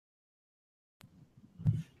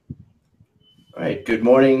All right, good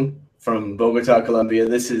morning from Bogota, Colombia.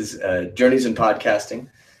 This is Journeys in Podcasting,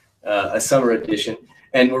 a summer edition.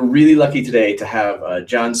 And we're really lucky today to have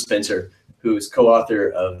John Spencer, who's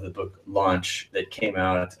co-author of the book Launch that came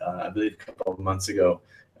out, I believe, a couple of months ago.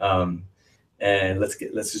 Um, and let's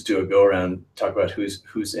just do a go around, talk about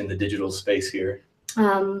who's in the digital space here.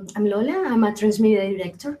 I'm Lola. I'm a transmedia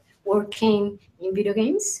director working in video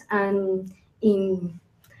games and in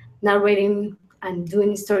narrating and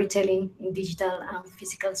doing storytelling in digital and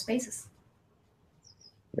physical spaces.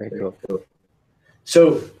 Very cool.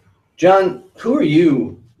 So, John, who are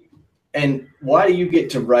you, and why do you get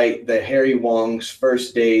to write the Harry Wong's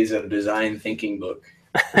First Days of Design Thinking book?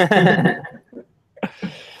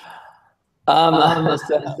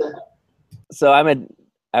 So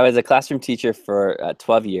I was a classroom teacher for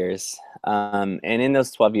 12 years, and in those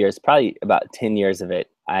 12 years, probably about 10 years of it,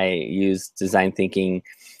 I used design thinking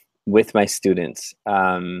with my students.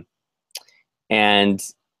 And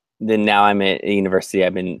then now I'm at a university.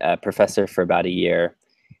 I've been a professor for about a year,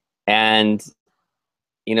 and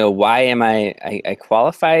why am I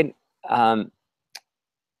qualified? I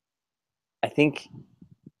think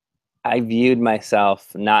I viewed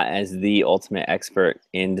myself not as the ultimate expert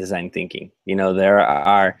in design thinking. There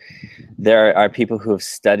are people who have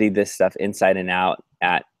studied this stuff inside and out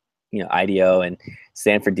at IDEO and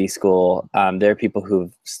Stanford D School. There are people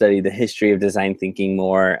who've studied the history of design thinking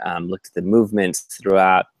more, looked at the movements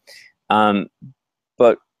throughout.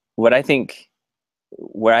 But where I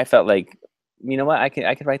felt like, I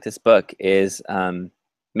could write this book is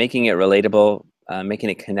making it relatable, making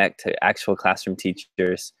it connect to actual classroom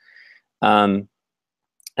teachers. And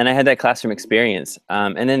I had that classroom experience.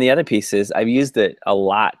 And then the other piece is I've used it a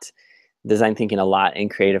lot, design thinking a lot in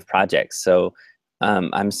creative projects. So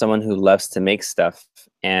I'm someone who loves to make stuff.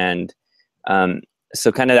 And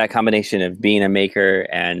so kind of that combination of being a maker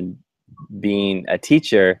and being a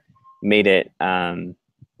teacher made it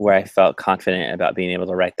where I felt confident about being able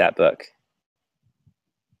to write that book.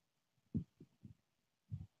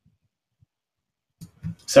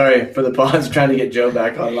 Sorry for the pause, trying to get Joe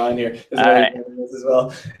back online here as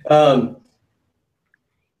well.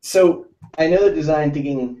 So I know that design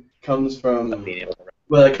thinking comes from,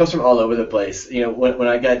 it comes from all over the place. When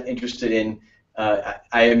I got interested in, I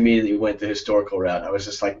immediately went the historical route. I was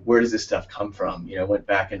just like, where does this stuff come from? Went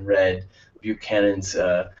back and read Buchanan's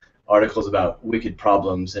articles about wicked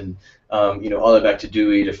problems, and all the way back to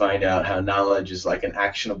Dewey to find out how knowledge is like an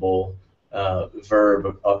actionable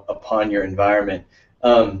verb upon your environment.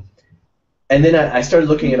 And then I started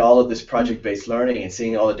looking at all of this project-based learning and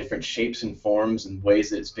seeing all the different shapes and forms and ways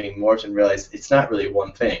that it's being morphed, and realized it's not really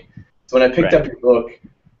one thing. So when I picked up your book,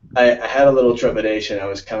 I had a little trepidation. I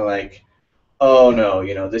was kind of like, oh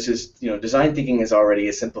no, this is, design thinking is already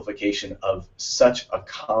a simplification of such a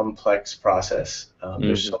complex process.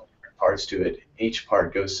 There's so many parts to it. Each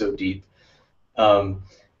part goes so deep.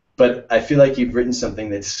 But I feel like you've written something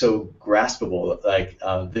that's so graspable. Like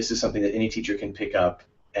this is something that any teacher can pick up,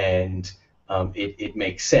 and it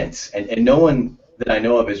makes sense. And no one that I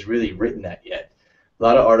know of has really written that yet. A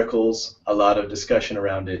lot of articles, a lot of discussion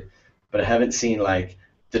around it, but I haven't seen like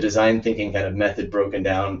the design thinking kind of method broken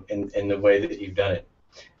down in the way that you've done it.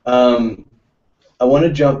 I want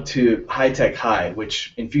to jump to High Tech High,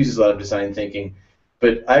 which infuses a lot of design thinking.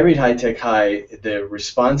 But I read High Tech High, the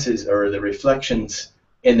responses or the reflections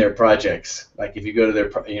in their projects. Like if you go to their,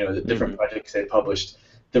 the different projects they published,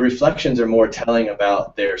 the reflections are more telling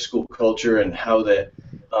about their school culture and how they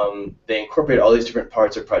incorporate all these different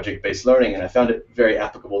parts of project-based learning. And I found it very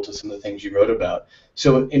applicable to some of the things you wrote about.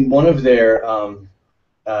 So in one of their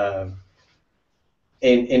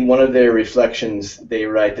in one of their reflections, they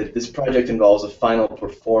write that this project involves a final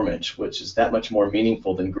performance, which is that much more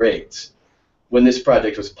meaningful than grades. When this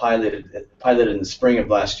project was piloted in the spring of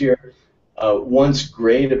last year, once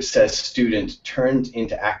grade-obsessed student turned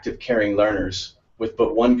into active caring learners with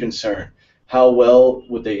but one concern: how well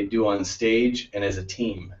would they do on stage and as a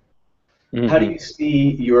team? How do you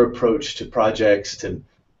see your approach to projects, to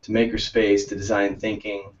makerspace, to design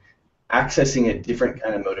thinking, accessing a different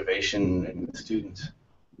kind of motivation in the students?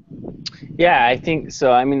 Yeah, I think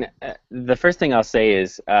so. I mean, the first thing I'll say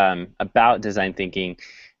is about design thinking,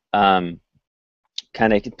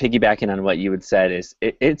 kind of piggybacking on what you had said, is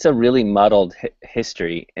it's a really muddled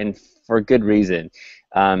history, and for good reason.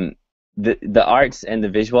 The arts and the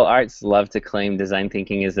visual arts love to claim design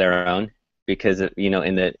thinking is their own, because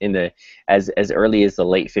as early as the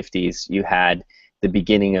late 50s, you had the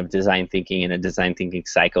beginning of design thinking and a design thinking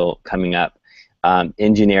cycle coming up.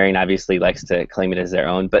 Engineering obviously likes to claim it as their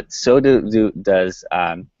own, but so does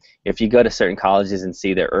if you go to certain colleges and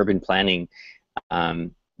see their urban planning,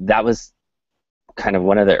 that was kind of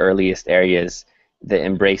one of the earliest areas that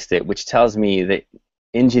embraced it, which tells me that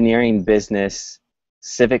engineering, business,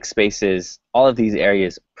 civic spaces, all of these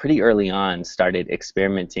areas pretty early on started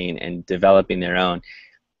experimenting and developing their own.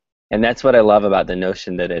 And that's what I love about the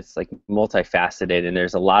notion that it's like multifaceted, and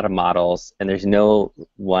there's a lot of models, and there's no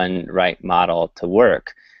one right model to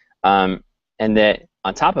work. And that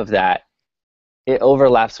on top of that, it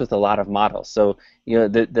overlaps with a lot of models. So, you know,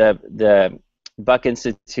 the Buck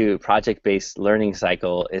Institute project-based learning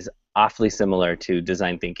cycle is awfully similar to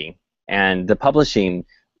design thinking. And the publishing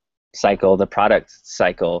cycle, the product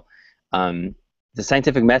cycle, the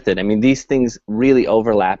scientific method, I mean, these things really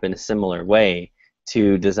overlap in a similar way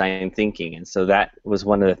to design thinking. And so that was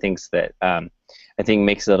one of the things that I think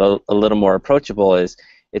makes it a little more approachable, is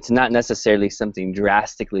it's not necessarily something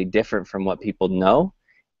drastically different from what people know.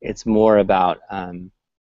 It's more about,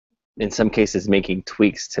 in some cases, making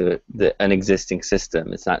tweaks to an existing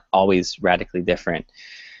system. It's not always radically different.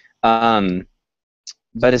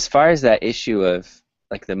 But as far as that issue of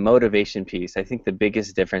like the motivation piece, I think the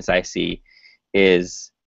biggest difference I see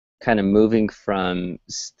is kind of moving from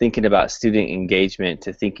thinking about student engagement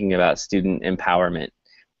to thinking about student empowerment.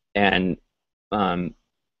 And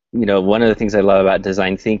you know, one of the things I love about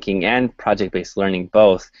design thinking and project-based learning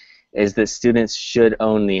both is that students should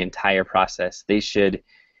own the entire process. They should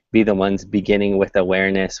be the ones beginning with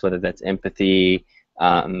awareness, whether that's empathy,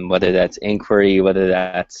 whether that's inquiry, whether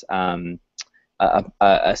that's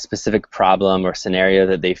a specific problem or scenario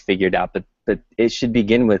that they figured out, but it should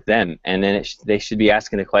begin with them, and then they should be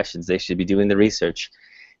asking the questions, they should be doing the research,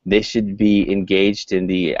 they should be engaged in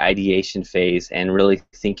the ideation phase and really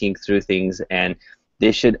thinking through things, and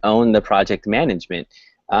they should own the project management.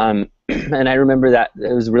 And I remember that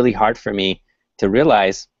it was really hard for me to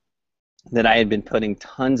realize that I had been putting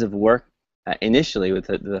tons of work initially with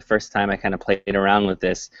the first time I kind of played around with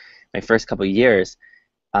this, my first couple of years.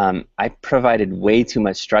 I provided way too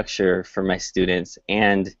much structure for my students,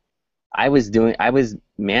 and I was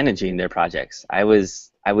managing their projects. I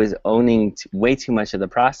was owning way too much of the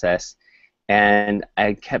process, and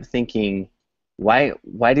I kept thinking, why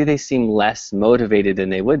do they seem less motivated than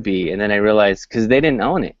they would be? And then I realized, because they didn't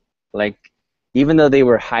own it. Like, even though they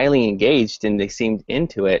were highly engaged and they seemed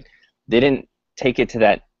into it, they didn't take it to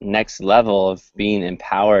that next level of being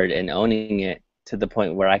empowered and owning it to the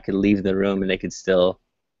point where I could leave the room and they could still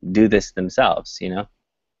do this themselves, you know?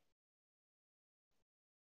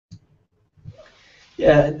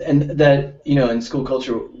 Yeah, and that, you know, in school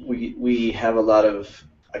culture, we have a lot of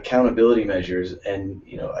accountability measures, and,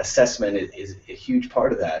 you know, assessment is a huge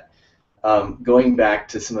part of that. Going back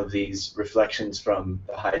to some of these reflections from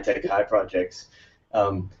the High Tech High projects,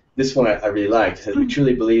 this one I really liked. It says, we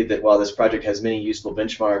truly believe that while this project has many useful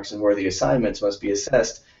benchmarks and worthy assignments must be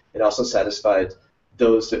assessed, it also satisfied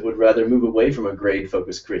those that would rather move away from a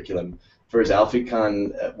grade-focused curriculum. For as Alfie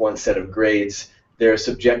Kahn once said of grades, they're a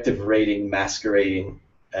subjective rating masquerading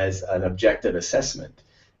as an objective assessment.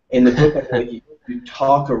 In the book, I think you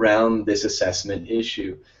talk around this assessment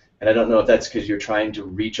issue, and I don't know if that's because you're trying to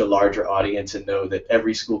reach a larger audience and know that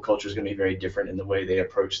every school culture is going to be very different in the way they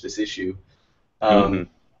approach this issue.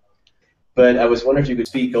 But I was wondering if you could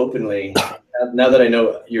speak openly, now that I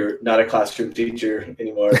know you're not a classroom teacher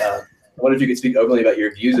anymore, I wonder if you could speak openly about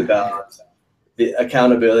your views about the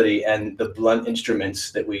accountability and the blunt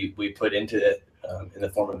instruments that we put into it in the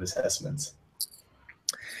form of assessments.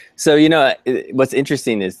 So, you know, what's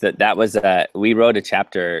interesting is that was we wrote a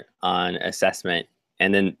chapter on assessment,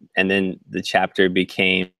 and then the chapter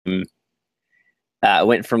became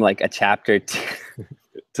went from like a chapter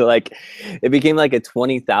to like, it became like a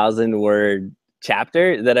 20,000 word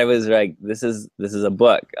chapter that I was like, this is a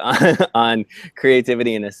book on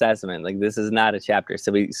creativity and assessment. Like, this is not a chapter.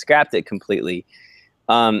 So we scrapped it completely.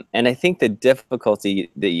 And I think the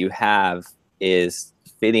difficulty that you have is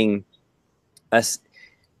fitting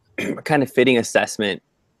assessment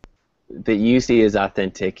that you see as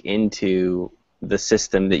authentic into the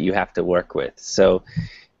system that you have to work with. So,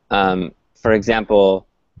 for example,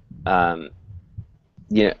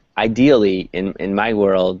 you know, ideally in my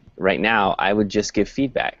world right now, I would just give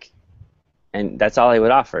feedback, and that's all I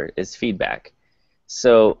would offer is feedback.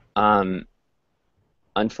 So,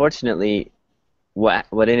 unfortunately, what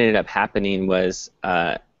ended up happening was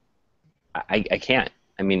I can't.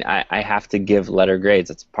 I mean, I have to give letter grades.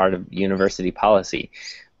 It's part of university policy.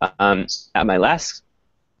 At my last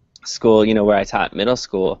school, you know, where I taught middle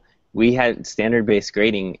school, we had standard-based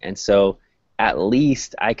grading, and so at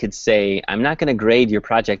least I could say, I'm not going to grade your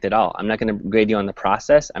project at all. I'm not going to grade you on the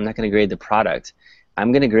process. I'm not going to grade the product.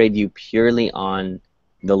 I'm going to grade you purely on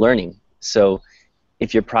the learning. So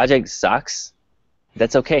if your project sucks,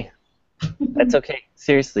 that's okay. That's okay.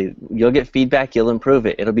 Seriously, you'll get feedback, you'll improve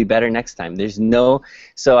it. It'll be better next time. There's no,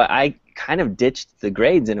 so I kind of ditched the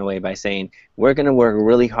grades in a way by saying we're going to work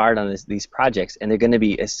really hard on these projects, and they're going to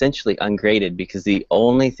be essentially ungraded because the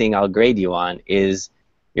only thing I'll grade you on is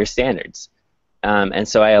your standards. And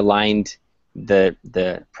so I aligned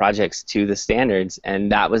the projects to the standards,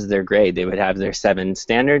 and that was their grade. They would have their 7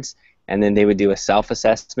 standards, and then they would do a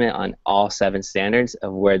self-assessment on all 7 standards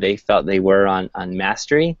of where they felt they were on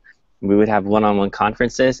mastery. We would have one-on-one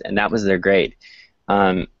conferences, and that was their grade.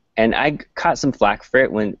 And I caught some flack for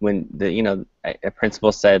it when a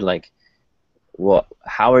principal said, like, well,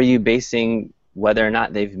 how are you basing whether or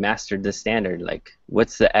not they've mastered the standard? Like,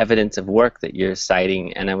 what's the evidence of work that you're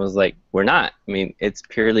citing? And I was like, we're not. I mean, it's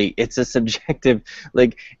a subjective,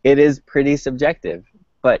 like, it is pretty subjective.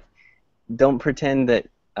 But don't pretend that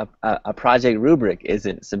a project rubric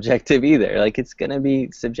isn't subjective either. Like, it's going to be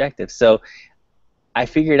subjective. So I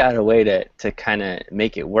figured out a way to kind of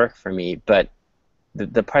make it work for me, but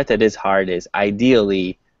the part that is hard is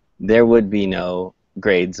ideally there would be no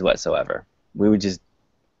grades whatsoever. We would just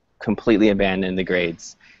completely abandon the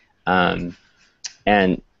grades, and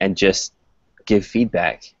just give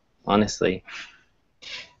feedback, honestly.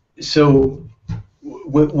 So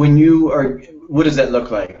when you are, what does that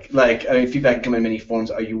look like? Like, I mean, feedback can come in many forms.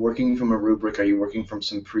 Are you working from a rubric? Are you working from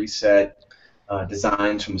some preset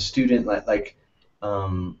designs from a student? What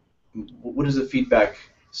does a feedback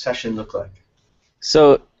session look like?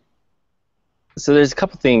 So there's a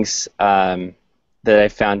couple things that I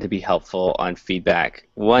found to be helpful on feedback.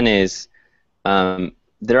 One is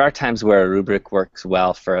there are times where a rubric works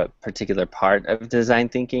well for a particular part of design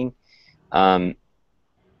thinking, but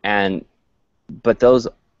those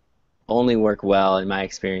only work well, in my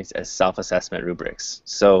experience, as self-assessment rubrics.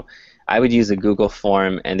 So I would use a Google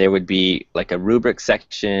form, and there would be like a rubric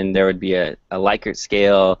section, there would be a Likert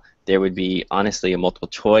scale, there would be, honestly, a multiple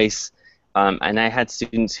choice. And I had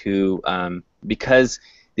students who, because,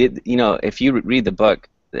 if you read the book,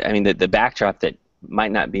 I mean, the backdrop that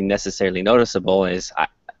might not be necessarily noticeable is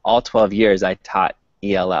all 12 years I taught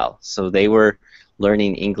ELL. So they were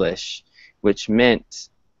learning English, which meant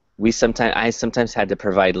I sometimes had to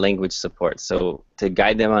provide language support. So to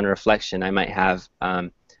guide them on reflection, I might have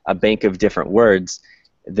a bank of different words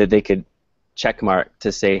that they could check mark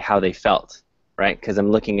to say how they felt, right? Because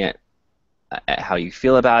I'm looking at how you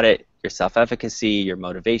feel about it, your self-efficacy, your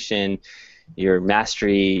motivation, your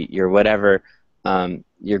mastery, your whatever,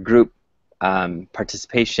 your group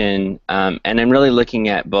participation, and I'm really looking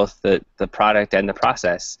at both the product and the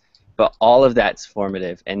process. But all of that's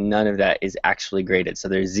formative, and none of that is actually graded. So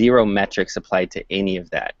there's 0 metrics applied to any of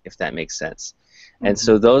that, if that makes sense. Mm-hmm. And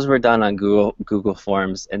so those were done on Google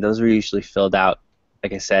Forms, and those were usually filled out,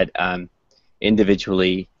 like I said,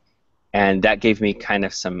 individually, and that gave me kind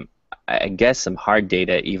of some, I guess, some hard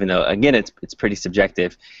data, even though, again, it's pretty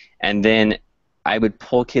subjective. And then I would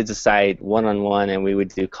pull kids aside one-on-one, and we would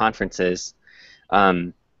do conferences.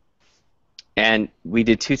 And we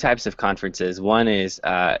did 2 types of conferences. One is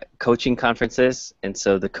coaching conferences, and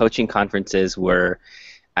so the coaching conferences were,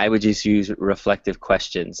 I would just use reflective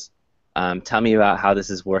questions. Tell me about how this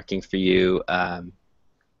is working for you.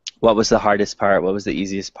 What was the hardest part? What was the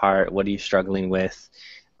easiest part? What are you struggling with?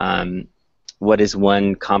 What is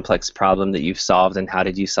one complex problem that you've solved, and how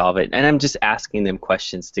did you solve it? And I'm just asking them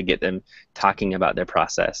questions to get them talking about their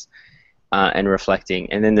process and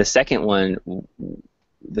reflecting. And then the second one,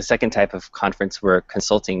 the second type of conference were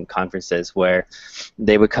consulting conferences, where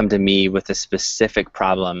they would come to me with a specific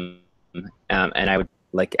problem, and I would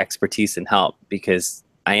like expertise and help, because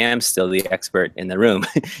I am still the expert in the room.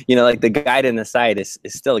 Like the guide in the side is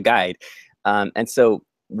still a guide. And so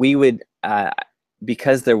we would,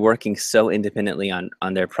 because they're working so independently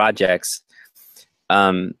on their projects,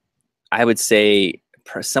 I would say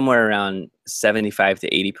somewhere around 75 to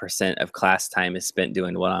 80% of class time is spent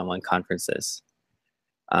doing one-on-one conferences.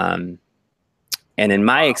 And in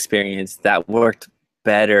my experience, that worked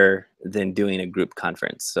better than doing a group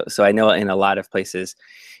conference. So I know in a lot of places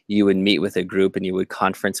you would meet with a group and you would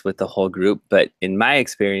conference with the whole group, but in my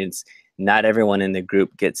experience, not everyone in the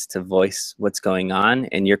group gets to voice what's going on,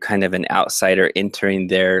 and you're kind of an outsider entering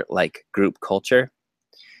their like group culture.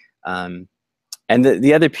 And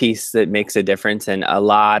the other piece that makes a difference, and a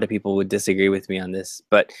lot of people would disagree with me on this,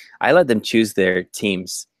 but I let them choose their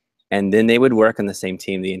teams, and then they would work on the same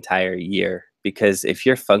team the entire year, because if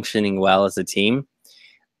you're functioning well as a team,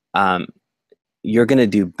 you're going to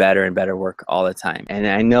do better and better work all the time. And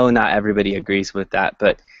I know not everybody agrees with that,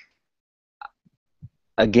 but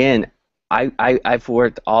again, I've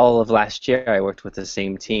worked all of last year. I worked with the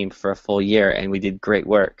same team for a full year, and we did great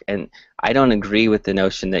work. And I don't agree with the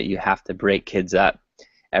notion that you have to break kids up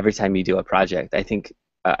every time you do a project. I think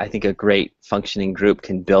a great functioning group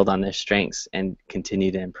can build on their strengths and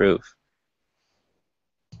continue to improve.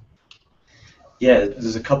 Yeah,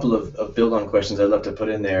 there's a couple of build-on questions I'd love to put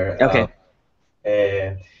in there.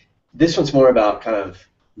 Okay. This one's more about kind of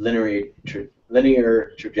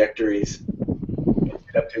linear trajectories. I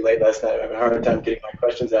stayed up too late last night. I'm having a hard time getting my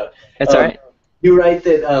questions out. That's all right. You write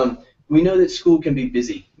that we know that school can be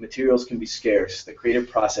busy, materials can be scarce, the creative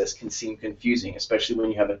process can seem confusing, especially when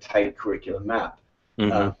you have a tight curriculum map.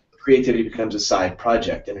 Mm-hmm. Creativity becomes a side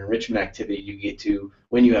project, an enrichment activity you get to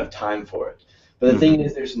when you have time for it. But the thing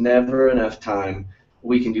is, there's never enough time.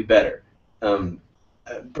 We can do better.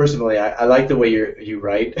 Personally, I like the way you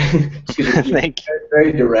write. Thank you.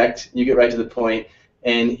 Very direct. You get right to the point,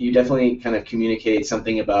 and you definitely kind of communicate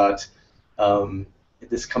something about.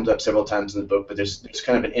 This comes up several times in the book, but there's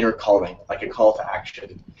kind of an inner calling, like a call to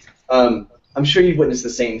action. I'm sure you've witnessed the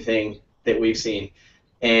same thing that we've seen,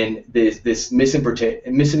 and this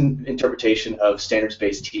misinterpretation of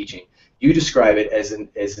standards-based teaching. You describe it as an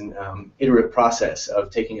iterative process of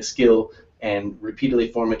taking a skill and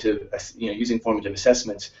repeatedly using formative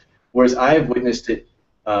assessments, whereas I have witnessed it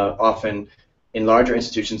often in larger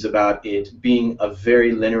institutions about it being a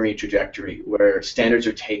very linear trajectory where standards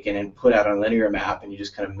are taken and put out on a linear map, and you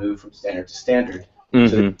just kind of move from standard to standard. So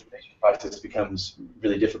the information process becomes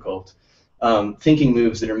really difficult. Thinking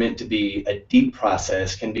moves that are meant to be a deep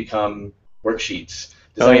process can become worksheets.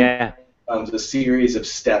 Design becomes a series of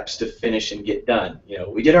steps to finish and get done.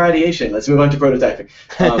 We did our ideation. Let's move on to prototyping.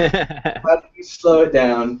 How do you slow it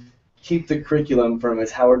down? Keep the curriculum from, as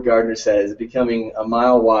Howard Gardner says, becoming a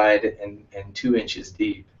mile wide and 2 inches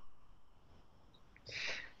deep.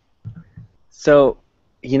 So,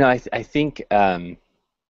 I think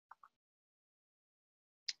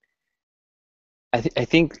I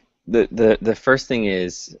think the first thing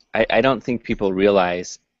is I don't think people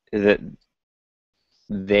realize that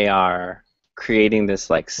they are creating this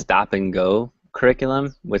like stop and go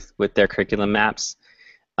curriculum with their curriculum maps,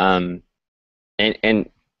 and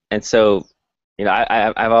so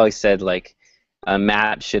I've always said like a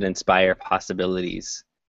map should inspire possibilities.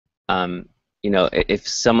 If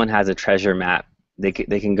someone has a treasure map, they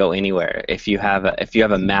can go anywhere. If you have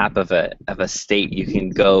a map of a state, you can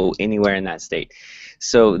go anywhere in that state.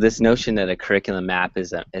 So this notion that a curriculum map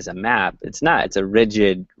is a map, it's not. It's a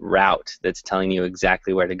rigid route that's telling you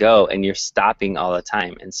exactly where to go, and you're stopping all the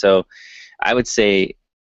time. And so I would say,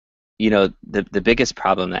 the biggest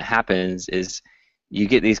problem that happens is you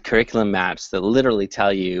get these curriculum maps that literally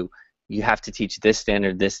tell you have to teach this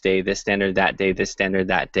standard this day, this standard that day, this standard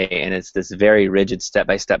that day, and it's this very rigid step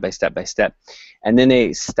by step by step by step. And then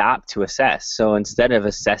they stop to assess. So instead of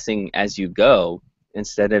assessing as you go,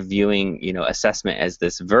 instead of viewing assessment as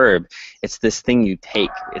this verb, it's this thing you take.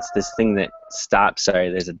 It's this thing that stops. Sorry,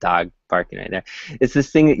 there's a dog barking right there. It's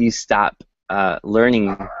this thing that you stop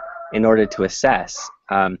learning in order to assess.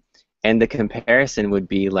 And the comparison would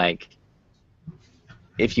be like,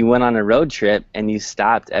 if you went on a road trip and you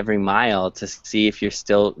stopped every mile to see if you're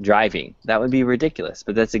still driving, that would be ridiculous,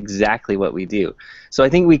 but that's exactly what we do. So I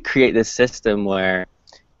think we create this system where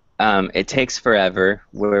it takes forever,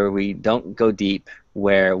 where we don't go deep,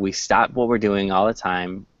 where we stop what we're doing all the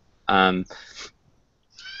time, and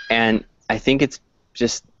I think it's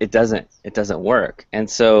just it doesn't work. And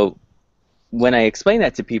so when I explain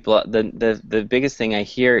that to people, the biggest thing I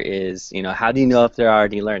hear is, how do you know if they're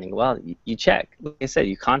already learning? Well, you check. Like I said,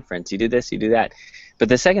 you conference, you do this, you do that. But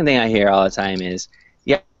the second thing I hear all the time is,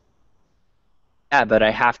 yeah, but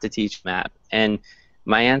I have to teach map. And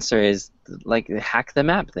my answer is, like, hack the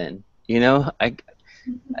map then. The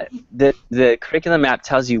curriculum map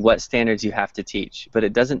tells you what standards you have to teach, but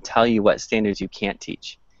it doesn't tell you what standards you can't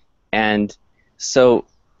teach. And so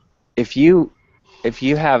if you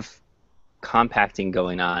have compacting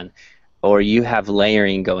going on, or you have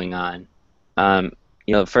layering going on,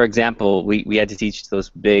 for example, we had to teach those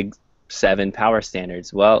big 7 power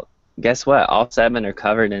standards. Well, guess what? All 7 are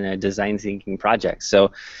covered in a design thinking project.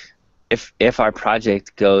 So if our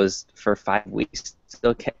project goes for 5 weeks,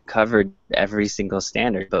 still covered every single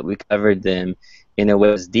standard, but we covered them in a way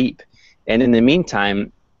that's deep. And in the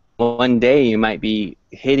meantime, one day you might be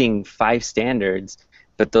hitting 5 standards,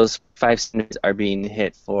 but those 5 standards are being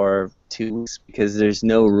hit for 2 weeks because there's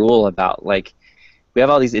no rule about, like, we have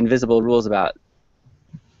all these invisible rules about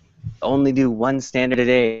only do 1 standard a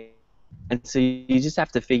day. And so you just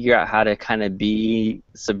have to figure out how to kind of be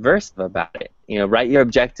subversive about it. Write your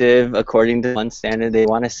objective according to 1 standard they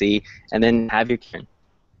want to see, and then have your turn.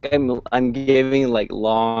 I'm giving like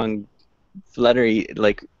long, fluttery,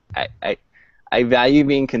 like I value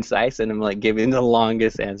being concise, and I'm like giving the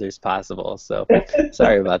longest answers possible. So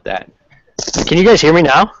sorry about that. Can you guys hear me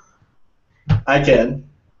now? I can.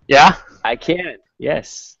 Yeah? I can.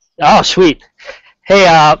 Yes. Oh, sweet.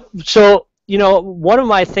 Hey, so, one of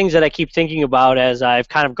my things that I keep thinking about as I've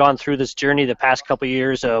kind of gone through this journey the past couple of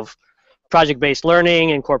years of project-based learning,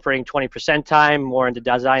 incorporating 20% time more into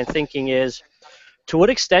design thinking is, to what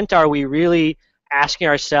extent are we really asking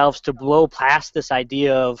ourselves to blow past this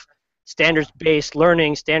idea of standards-based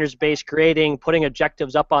learning, standards-based grading, putting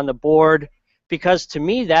objectives up on the board? Because to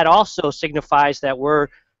me, that also signifies that we're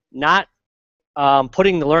not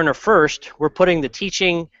putting the learner first, we're putting the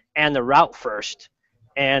teaching and the route first.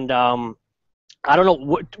 And I don't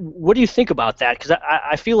know, what do you think about that? Because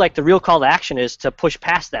I feel like the real call to action is to push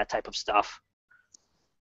past that type of stuff.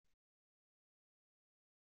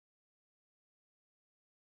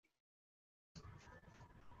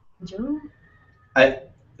 Joe?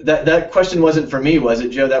 That question wasn't for me, was it,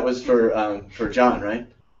 Joe? That was for John, right?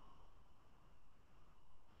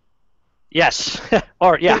 Yes.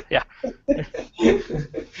 Or yeah.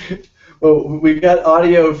 Well, we've got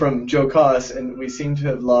audio from Joe Koss, and we seem to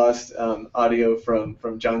have lost audio from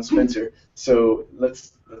John Spencer. So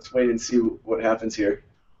let's wait and see what happens here.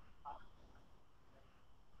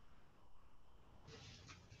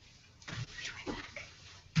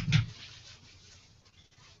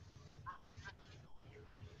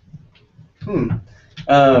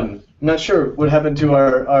 I'm not sure what happened to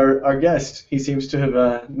our guest. He seems to have.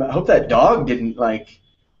 I hope that dog didn't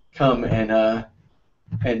come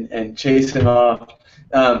and chase him off.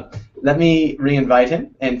 Let me re-invite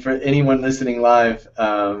him. And for anyone listening live,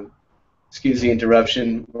 excuse the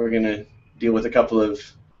interruption. We're gonna deal with a couple of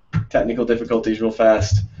technical difficulties real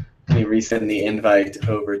fast. Let me resend the invite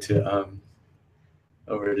over to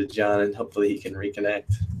John, and hopefully he can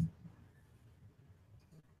reconnect.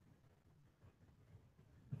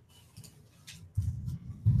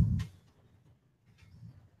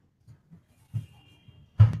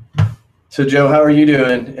 So Joe, how are you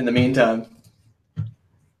doing in the meantime?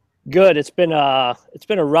 Good. It's been a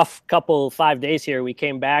rough 5 days here. We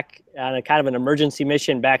came back on a kind of an emergency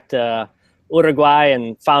mission back to Uruguay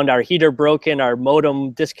and found our heater broken, our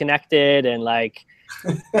modem disconnected, and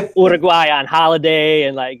Uruguay on holiday,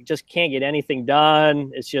 and just can't get anything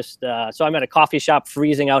done. It's just so I'm at a coffee shop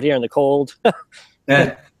freezing out here in the cold.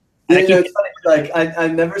 Yeah. It's funny,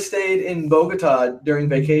 I've never stayed in Bogota during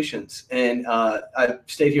vacations, and I've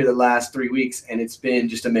stayed here the last 3 weeks, and it's been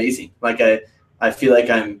just amazing. I feel like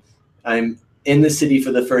I'm in the city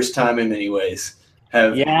for the first time in many ways.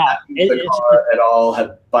 Have not used the car at all.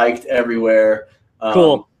 Have biked everywhere.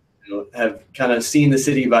 Cool. Have kind of seen the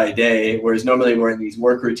city by day, whereas normally we're in these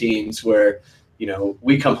work routines where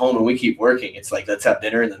we come home and we keep working. It's like, let's have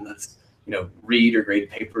dinner and then let's read or grade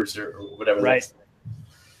papers or whatever. Right.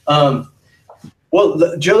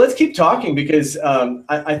 Well, Joe, let's keep talking because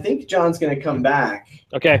I think John's going to come back.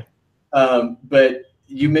 Okay. But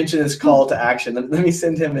you mentioned this call to action. Let me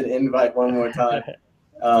send him an invite one more time,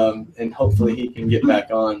 and hopefully he can get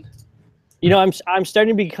back on. I'm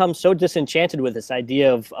starting to become so disenchanted with this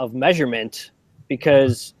idea of measurement,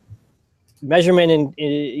 because measurement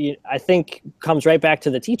I think comes right back to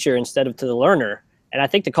the teacher instead of to the learner. And I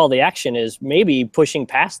think the call to action is maybe pushing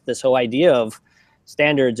past this whole idea of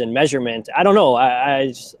standards and measurement. I don't know.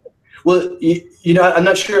 Well, I'm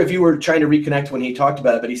not sure if you were trying to reconnect when he talked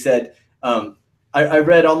about it, but he said, I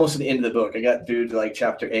read almost at the end of the book. I got through to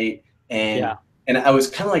chapter 8, and I was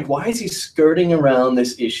kind of like, why is he skirting around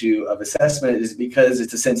this issue of assessment? Is it because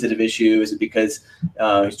it's a sensitive issue? Is it because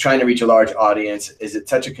he's trying to reach a large audience? Is it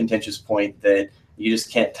such a contentious point that you just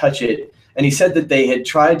can't touch it? And he said that they had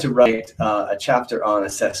tried to write a chapter on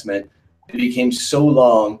assessment. It became so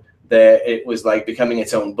long that it was becoming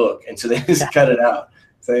its own book, and so they just cut it out.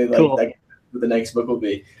 So cool. That's what the next book will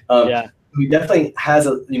be. He definitely has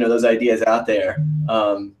those ideas out there.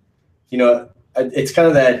 It's kind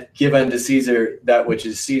of that give unto Caesar that which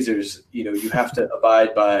is Caesar's. You have to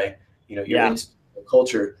abide by your institutional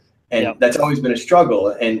culture, and that's always been a struggle.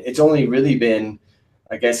 And it's only really been,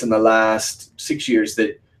 I guess, in the last 6 years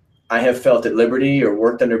that I have felt at liberty or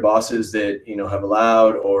worked under bosses that have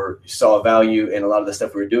allowed or saw value in a lot of the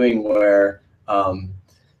stuff we were doing, where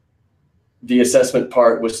the assessment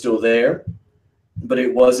part was still there, but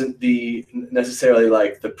it wasn't necessarily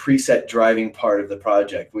the preset driving part of the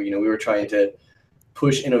project. We were trying to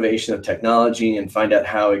push innovation of technology and find out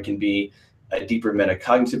how it can be a deeper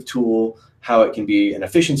metacognitive tool, how it can be an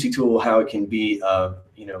efficiency tool, how it can be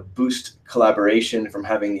boost collaboration from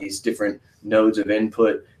having these different nodes of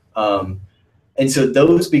input. And And so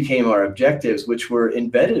those became our objectives, which were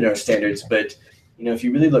embedded in our standards. But if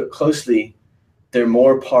you really look closely, they're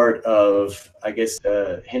more part of, I guess,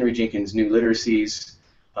 Henry Jenkins' New Literacies,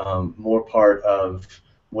 more part of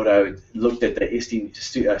what I looked at the ISTE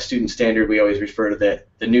student standard. We always refer to the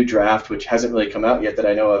new draft, which hasn't really come out yet that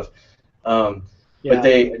I know of. But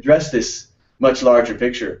they address this much larger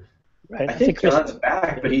picture. Right. I think John's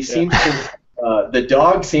back, but he seems to, the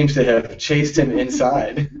dog seems to have chased him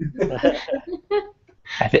inside.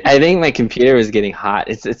 I think my computer was getting hot.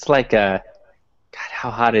 It's like God,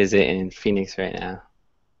 how hot is it in Phoenix right now?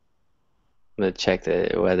 I'm gonna check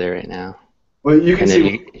the weather right now. Well, you can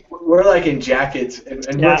see we're like in jackets and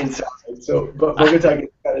we're inside, so Bogota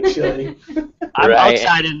gets kind of chilly.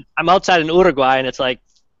 I'm outside in Uruguay, and it's like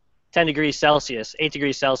 10 degrees Celsius, 8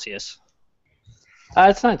 degrees Celsius.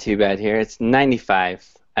 It's not too bad here. It's 95.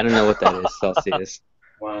 I don't know what that is Celsius.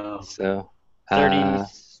 Wow. So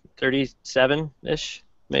 37-ish,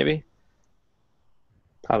 maybe.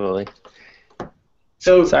 Probably.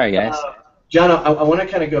 So sorry, guys. John, I want to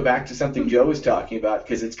kind of go back to something Joe was talking about,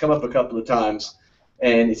 because it's come up a couple of times,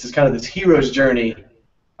 and it's just kind of this hero's journey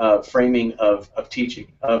framing of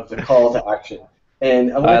teaching, of the call to action.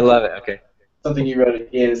 And I love it. Okay. Something you wrote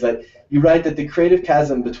again is that you write that the creative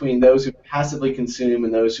chasm between those who passively consume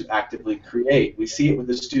and those who actively create. We see it with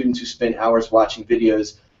the students who spend hours watching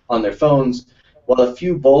videos on their phones, while a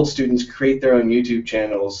few bold students create their own YouTube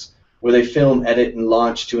channels where they film, edit, and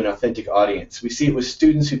launch to an authentic audience. We see it with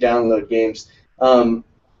students who download games. I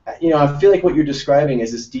feel like what you're describing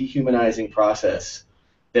is this dehumanizing process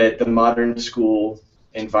that the modern school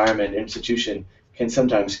environment, institution can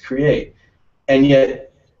sometimes create. And yet,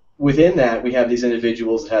 within that, we have these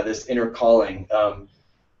individuals that have this inner calling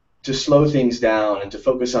to slow things down and to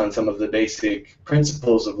focus on some of the basic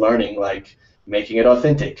principles of learning, like making it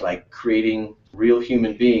authentic, like creating real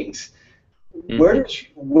human beings. Mm-hmm.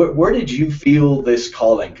 Where did you feel this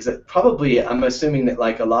calling? Because probably, I'm assuming that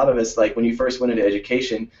like a lot of us, like when you first went into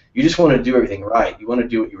education, you just want to do everything right. You want to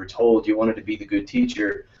do what you were told. You wanted to be the good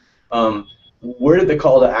teacher. Where did the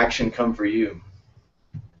call to action come for you?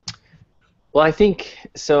 Well, I think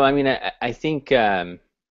so. I mean, I think one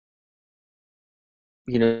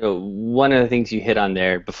of the things you hit on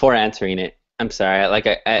there before answering it. I'm sorry,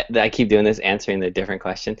 I keep doing this, answering the different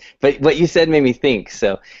question. But what you said made me think.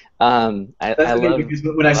 So That's okay, because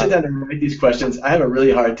when I sit down and write these questions, I have a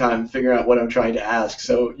really hard time figuring out what I'm trying to ask.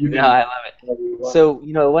 So you can. No, I love it. So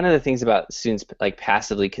one of the things about students like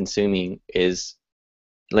passively consuming is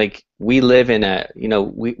like we live in a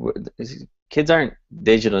kids aren't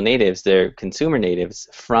digital natives; they're consumer natives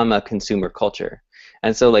from a consumer culture.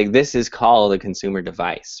 And so, like, this is called a consumer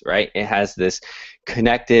device, right? It has this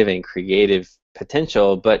connective and creative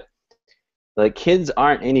potential, but like kids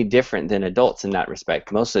aren't any different than adults in that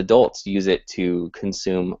respect. Most adults use it to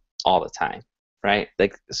consume all the time, right?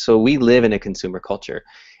 Like, so we live in a consumer culture,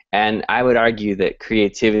 and I would argue that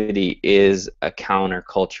creativity is a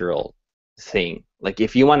countercultural thing. Like,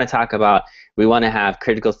 if you want to talk about we want to have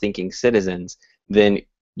critical thinking citizens, then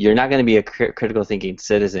you're not going to be a critical thinking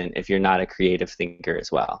citizen if you're not a creative thinker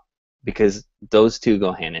as well, because those two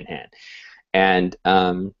go hand in hand. And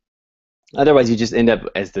otherwise you just end up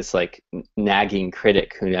as this like nagging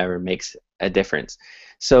critic who never makes a difference.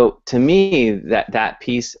 So to me, that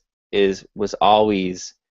piece was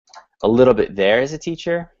always a little bit there as a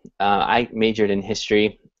teacher. I majored in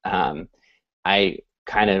history. I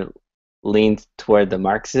kind of leaned toward the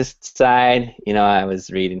Marxist side. I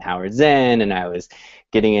was reading Howard Zinn, and I was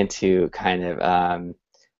getting into kind of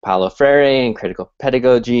Paulo Freire and critical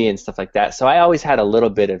pedagogy and stuff like that. So I always had a little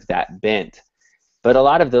bit of that bent, but a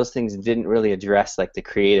lot of those things didn't really address like the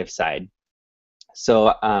creative side.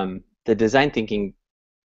 So the design thinking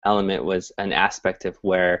element was an aspect of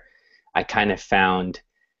where I kind of found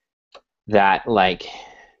that like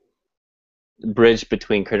bridge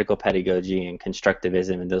between critical pedagogy and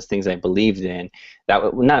constructivism and those things I believed in.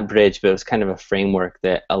 That not bridge, but it was kind of a framework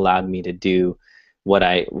that allowed me to do what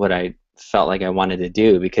I felt like I wanted to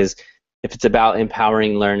do. Because if it's about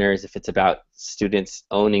empowering learners, if it's about students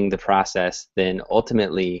owning the process, then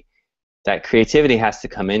ultimately that creativity has to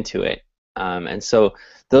come into it. And so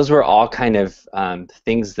those were all kind of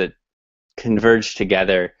things that converged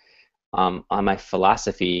together on my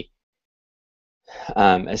philosophy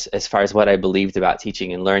as far as what I believed about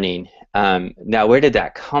teaching and learning. Now, where did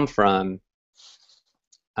that come from?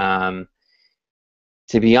 To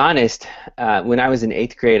be honest, when I was in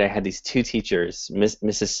 8th grade, I had these two teachers,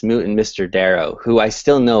 Mrs. Smoot and Mr. Darrow, who I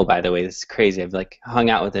still know, by the way. This is crazy. I've like hung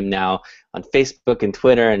out with them now on Facebook and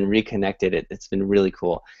Twitter and reconnected. It's been really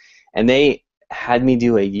cool. And they had me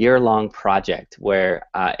do a year-long project where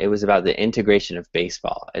it was about the integration of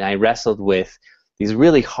baseball, and I wrestled with these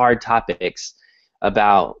really hard topics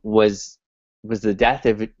about was the death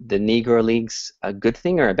of the Negro Leagues a good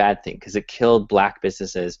thing or a bad thing? Because it killed black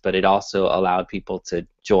businesses, but it also allowed people to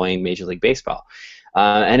join Major League Baseball.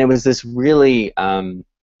 And it was this really,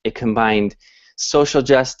 it combined social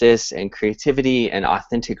justice and creativity and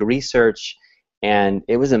authentic research, and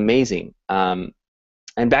it was amazing.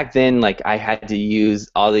 And back then, like, I had to use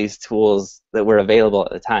all these tools that were available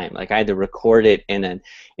at the time. Like, I had to record it in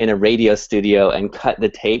a radio studio and cut the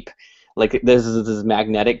tape. Like, there's this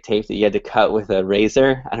magnetic tape that you had to cut with a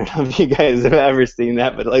razor. I don't know if you guys have ever seen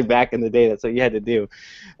that, but like back in the day, that's what you had to do.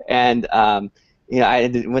 And you know,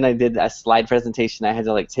 when I did a slide presentation, I had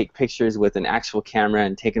to like take pictures with an actual camera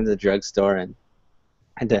and take them to the drugstore, and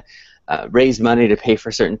had to raise money to pay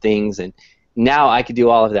for certain things. And now I could do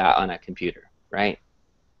all of that on a computer, right?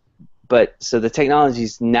 But so the technology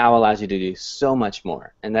now allows you to do so much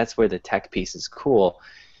more, and that's where the tech piece is cool.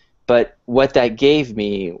 But what that gave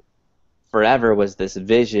me forever was this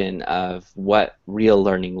vision of what real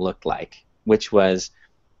learning looked like, which was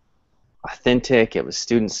authentic, it was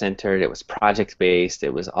student-centered, it was project-based,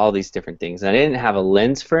 it was all these different things. And I didn't have a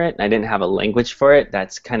lens for it, and I didn't have a language for it.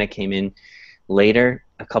 That's kind of came in later,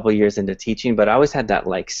 a couple years into teaching, but I always had that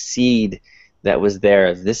like seed that was there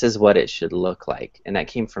of this is what it should look like, and that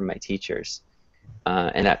came from my teachers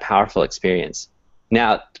and that powerful experience.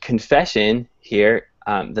 Now, confession here,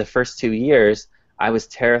 the first 2 years I was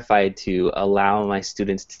terrified to allow my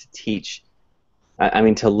students to teach,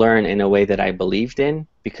 to learn in a way that I believed in,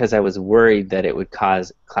 because I was worried that it would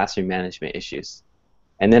cause classroom management issues.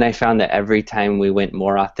 And then I found that every time we went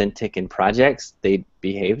more authentic in projects, they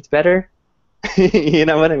behaved better. You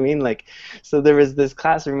know what I mean? Like, so there was this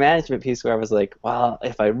classroom management piece where I was like, well,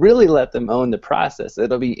 if I really let them own the process,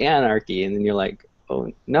 it'll be anarchy. And then you're like,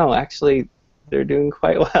 oh, no, actually, they're doing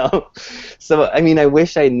quite well. So, I mean, I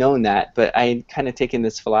wish I'd known that, but I'd kind of taken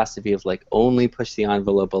this philosophy of, like, only push the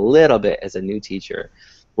envelope a little bit as a new teacher.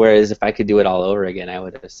 Whereas if I could do it all over again, I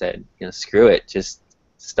would have said, you know, screw it, just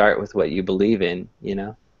start with what you believe in, you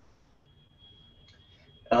know?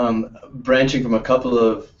 Branching from a couple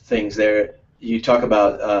of things there, you talk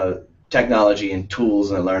about technology and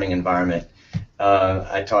tools in a learning environment.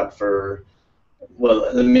 I taught for,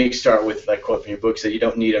 well, let me start with that quote from your book, that you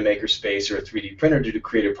don't need a maker space or a 3D printer to do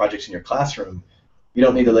creative projects in your classroom. You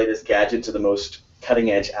don't need the latest gadgets or the most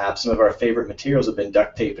cutting-edge apps. Some of our favorite materials have been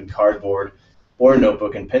duct tape and cardboard or a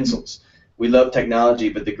notebook and pencils. We love technology,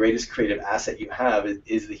 but the greatest creative asset you have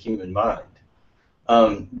is the human mind.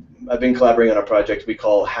 I've been collaborating on a project we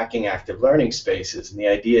call Hacking Active Learning Spaces, and the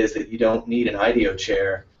idea is that you don't need an IDEO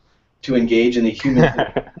chair to engage in the human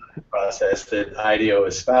process that IDEO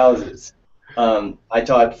espouses. I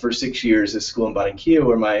taught for 6 years at a school in Barranquilla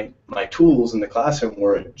where my tools in the classroom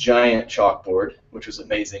were a giant chalkboard, which was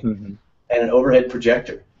amazing, and an overhead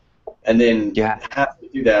projector. And then halfway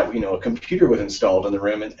through that, you know, a computer was installed in the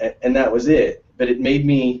room, and that was it. But it made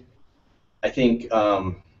me, I think,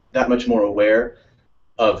 that much more aware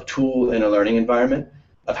of tool in a learning environment,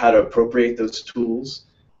 of how to appropriate those tools.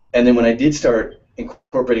 And then when I did start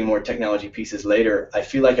incorporating more technology pieces later, I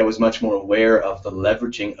feel like I was much more aware of the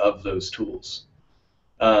leveraging of those tools.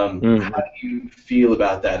 How do you feel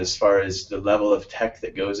about that as far as the level of tech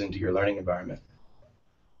that goes into your learning environment?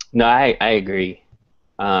 No, I agree.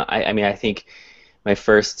 I mean, I think my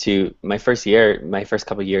first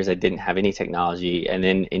couple of years, I didn't have any technology, and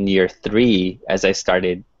then in year 3, as I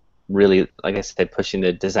started really, like I said, pushing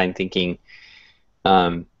the design thinking,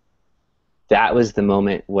 that was the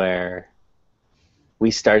moment where we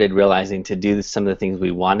started realizing to do some of the things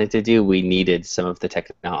we wanted to do, we needed some of the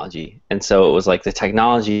technology. And so it was like the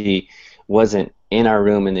technology wasn't in our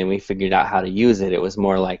room and then we figured out how to use it. It was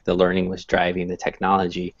more like the learning was driving the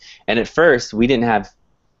technology. And at first, we didn't have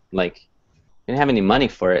any money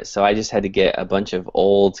for it, so I just had to get a bunch of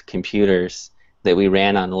old computers that we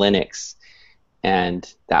ran on Linux,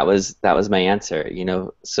 and that was my answer, you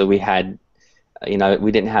know. So we had, you know,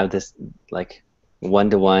 we didn't have this like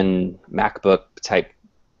one-to-one MacBook type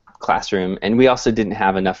classroom, and we also didn't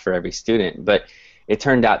have enough for every student, but it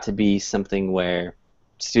turned out to be something where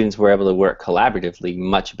students were able to work collaboratively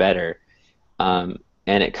much better,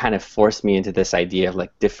 and it kind of forced me into this idea of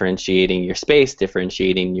like differentiating your space,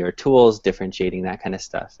 differentiating your tools, differentiating that kind of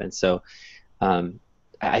stuff. And so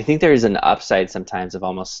I think there is an upside sometimes of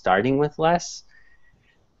almost starting with less,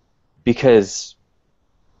 because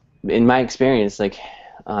in my experience, like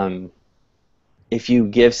if you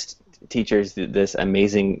give teachers this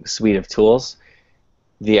amazing suite of tools,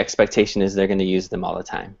 the expectation is they're going to use them all the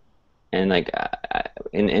time. And like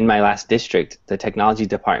in my last district, the technology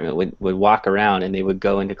department would walk around and they would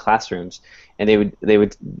go into classrooms and they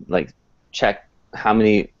would like check how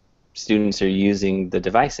many students are using the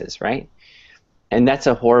devices, right? And that's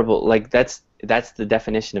a horrible, like that's the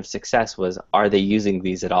definition of success, was, are they using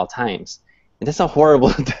these at all times? And that's a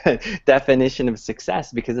horrible definition of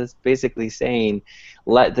success, because it's basically saying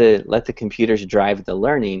let the computers drive the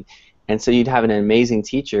learning. And so you'd have an amazing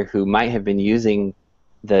teacher who might have been using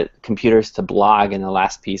the computers to blog in the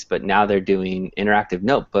last piece, but now they're doing interactive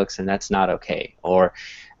notebooks, and that's not okay. Or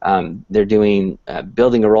they're doing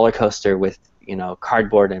building a roller coaster with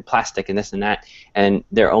cardboard and plastic and this and that, and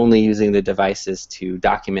they're only using the devices to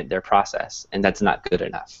document their process, and that's not good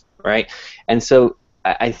enough, right? And so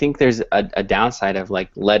I think there's a downside of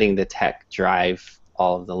like letting the tech drive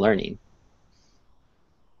all of the learning.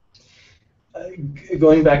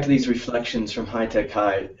 Going back to these reflections from High Tech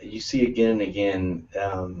High, you see again and again,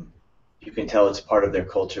 you can tell it's part of their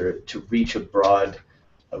culture to reach a broad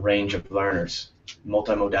range of learners,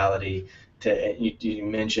 multimodality. You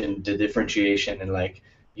mentioned the differentiation and like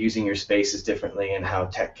using your spaces differently, and how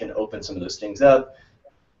tech can open some of those things up,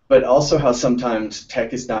 but also how sometimes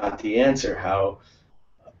tech is not the answer. How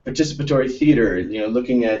participatory theater,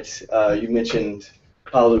 looking at, you mentioned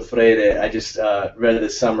Paulo Freire. I just read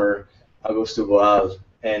this summer Augusto Boal,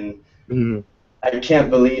 and I can't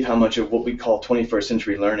believe how much of what we call 21st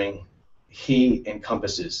century learning he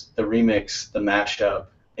encompasses. The remix, the mashup,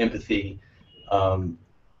 empathy,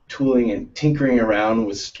 tooling and tinkering around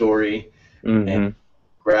with story, and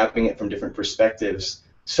grabbing it from different perspectives.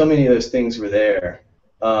 So many of those things were there.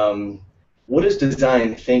 What does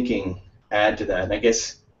design thinking add to that? And I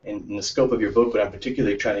guess in the scope of your book, what I'm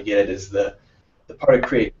particularly trying to get at is the part of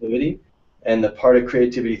creativity, and the part of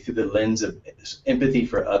creativity through the lens of empathy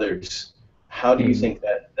for others. How do you think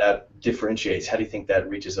that differentiates? How do you think that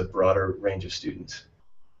reaches a broader range of students?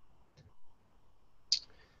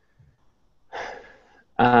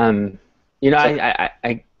 I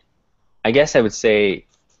guess I would say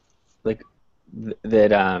like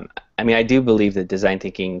that. I mean, I do believe that design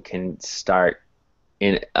thinking can start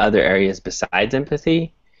in other areas besides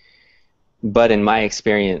empathy, but in my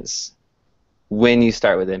experience, when you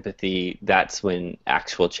start with empathy, that's when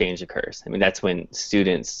actual change occurs. I mean, that's when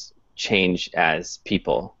students change as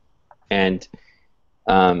people. And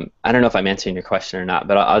I don't know if I'm answering your question or not,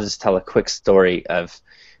 but I'll just tell a quick story of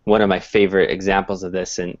one of my favorite examples of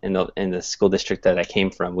this in the school district that I came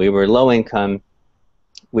from. We were low income.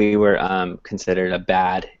 We were considered a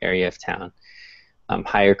bad area of town,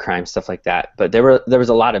 higher crime, stuff like that. But there was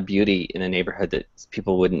a lot of beauty in the neighborhood that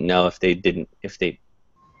people wouldn't know if they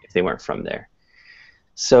weren't from there.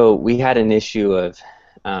 So we had an issue of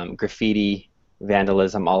graffiti,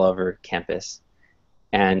 vandalism all over campus,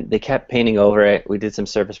 and they kept painting over it. We did some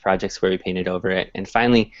service projects where we painted over it, and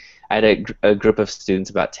finally I had a group of students,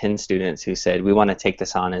 about 10 students, who said, we want to take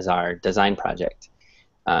this on as our design project,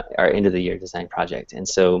 our end of the year design project. And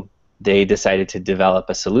so they decided to develop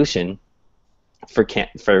a solution for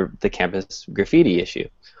the campus graffiti issue.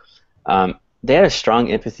 They had a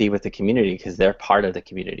strong empathy with the community because they're part of the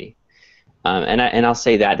community. And I'll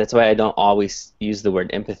say that's why I don't always use the word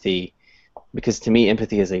empathy, because to me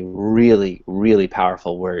empathy is a really, really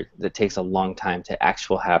powerful word that takes a long time to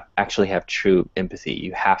actually have true empathy.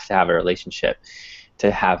 You have to have a relationship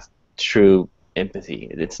to have true empathy.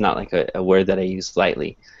 It's not like a word that I use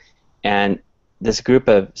lightly. And this group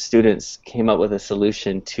of students came up with a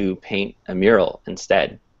solution to paint a mural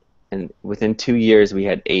instead. And within 2 years we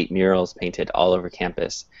had 8 murals painted all over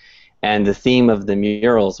campus. And the theme of the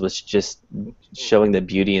murals was just showing the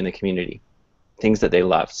beauty in the community, things that they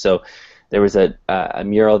loved. So there was a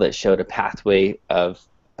mural that showed a pathway of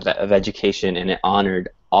education, and it honored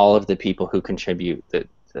all of the people who contribute,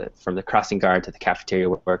 from the crossing guard to the cafeteria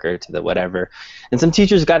worker to the whatever. And some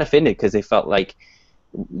teachers got offended because they felt like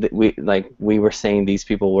we were saying these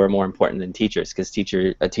people were more important than teachers, because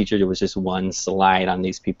a teacher was just one slide on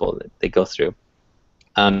these people that they go through.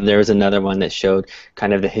 There was another one that showed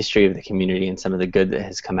kind of the history of the community and some of the good that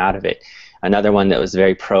has come out of it. Another one that was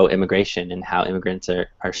very pro-immigration and how immigrants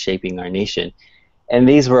are shaping our nation. And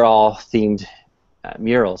these were all themed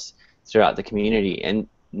murals throughout the community. And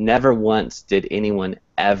never once did anyone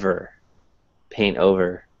ever paint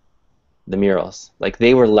over the murals. Like,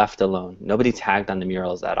 they were left alone. Nobody tagged on the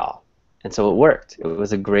murals at all. And so it worked. It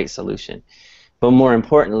was a great solution. But more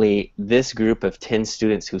importantly, this group of 10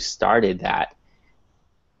 students who started that,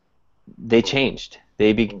 they changed.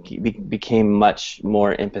 They became much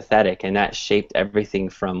more empathetic, and that shaped everything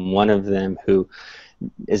from one of them who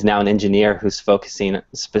is now an engineer who's focusing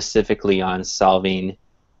specifically on solving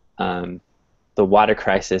the the water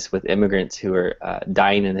crisis with immigrants who are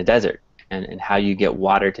dying in the desert, and how you get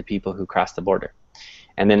water to people who cross the border.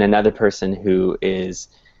 And then another person who is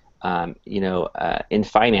in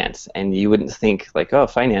finance, and you wouldn't think like, oh,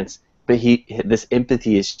 finance, but this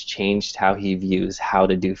empathy has changed how he views how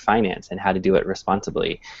to do finance and how to do it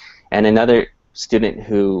responsibly. And another student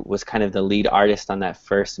who was kind of the lead artist on that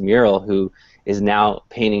first mural, who is now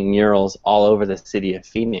painting murals all over the city of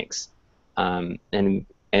Phoenix,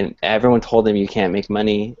 and everyone told him you can't make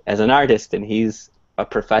money as an artist, and he's a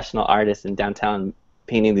professional artist in downtown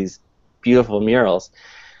painting these beautiful murals.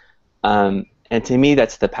 And to me,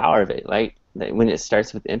 that's the power of it. Like, when it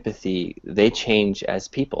starts with empathy, they change as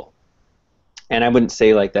people. And I wouldn't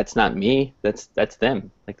say like that's not me. That's them.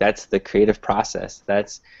 Like, that's the creative process.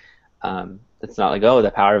 That's it's not like, oh,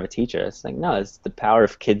 the power of a teacher. It's like, no, it's the power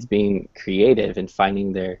of kids being creative and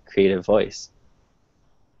finding their creative voice.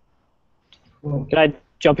 Can I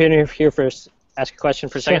jump in here first? Ask a question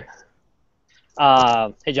for a second.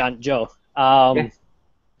 Hey, John, Joe. Okay.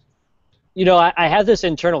 You know, I have this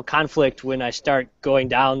internal conflict when I start going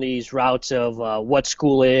down these routes of what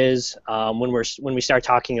school is, when we start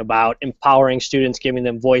talking about empowering students, giving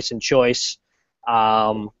them voice and choice,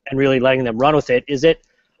 and really letting them run with it.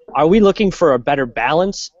 Are we looking for a better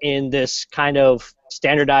balance in this kind of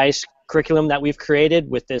standardized curriculum that we've created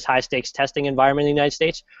with this high-stakes testing environment in the United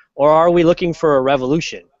States, or are we looking for a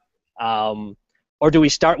revolution? Or do we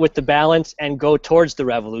start with the balance and go towards the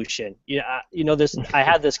revolution? I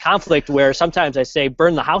have this conflict where sometimes I say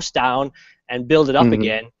burn the house down and build it up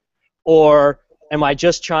again, or am I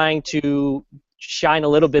just trying to shine a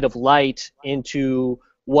little bit of light into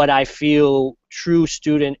what I feel true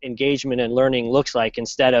student engagement and learning looks like,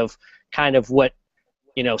 instead of kind of what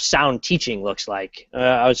sound teaching looks like?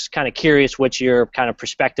 I was kind of curious what your kind of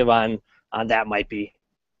perspective on that might be.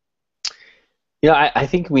 I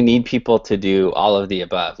think we need people to do all of the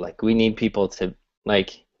above. Like, we need people to,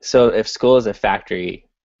 like, so if school is a factory,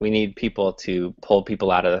 we need people to pull people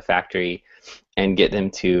out of the factory and get them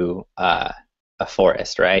to a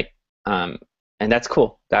forest, right? And that's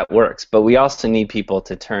cool. That works. But we also need people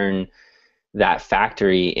to turn that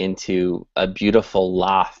factory into a beautiful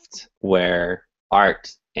loft where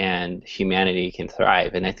art and humanity can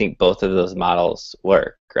thrive. And I think both of those models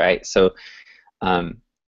work, right? So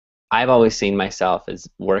I've always seen myself as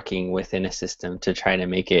working within a system to try to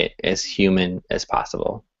make it as human as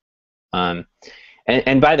possible. And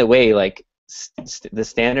by the way, like, the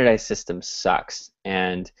standardized system sucks,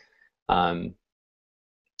 and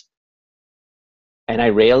I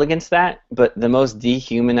rail against that, but the most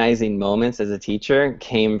dehumanizing moments as a teacher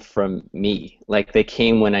came from me. Like, they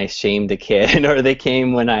came when I shamed a kid, or they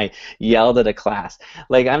came when I yelled at a class.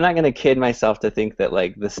 Like, I'm not going to kid myself to think that,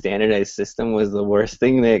 like, the standardized system was the worst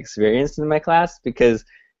thing they experienced in my class, because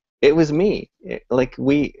it was me.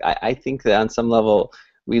 I think that on some level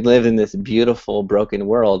we live in this beautiful, broken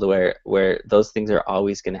world where those things are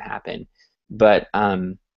always going to happen. But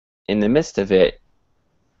in the midst of it,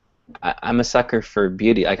 I'm a sucker for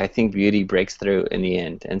beauty. Like, I think beauty breaks through in the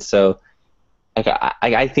end, and so like,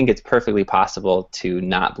 I think it's perfectly possible to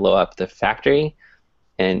not blow up the factory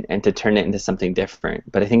and to turn it into something different.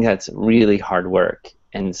 But I think that's really hard work,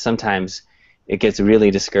 and sometimes it gets really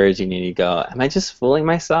discouraging, and you go, "Am I just fooling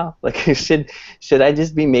myself? Like, should I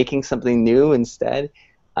just be making something new instead?"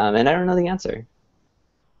 And I don't know the answer.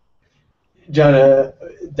 John,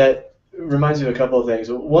 that reminds me of a couple of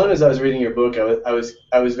things. One, as I was reading your book, I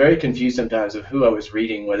was very confused sometimes of who I was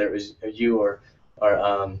reading, whether it was you or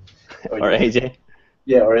AJ.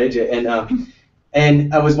 Yeah, or AJ,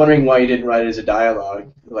 and I was wondering why you didn't write it as a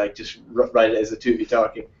dialogue, like just write it as the two of you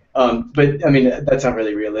talking. But I mean, that's not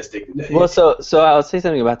really realistic. Well, so I'll say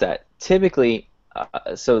something about that. Typically,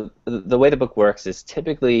 so the way the book works is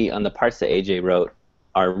typically on the parts that AJ wrote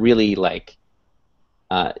are really like.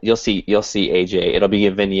 You'll see AJ. It'll be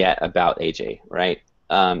a vignette about AJ, right?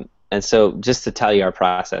 And so just to tell you our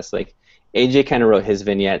process, like, AJ kind of wrote his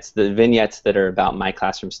vignettes. The vignettes that are about my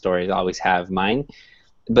classroom stories always have mine.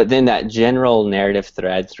 But then that general narrative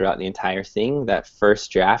thread throughout the entire thing, that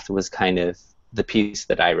first draft, was kind of the piece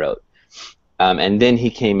that I wrote. And then he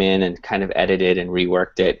came in and kind of edited and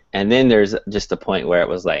reworked it. And then there's just a point where it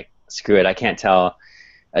was like, screw it, I can't tell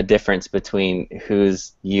a difference between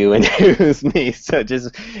who's you and who's me, so it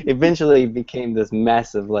just eventually became this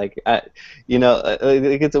mess of like,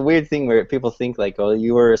 it's a weird thing where people think like, oh,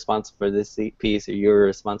 you were responsible for this piece or you were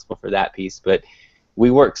responsible for that piece, but we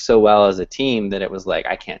worked so well as a team that it was like,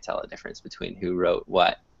 I can't tell a difference between who wrote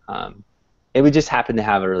what. It would just happen to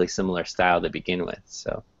have a really similar style to begin with.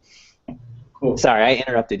 So Cool. Sorry, I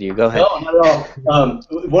interrupted you. Go ahead. No, not at all.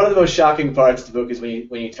 One of the most shocking parts of the book is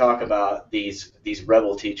when you talk about these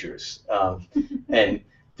rebel teachers, and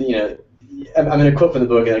you know, I'm going to quote from the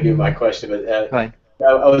book and I'll give you my question. But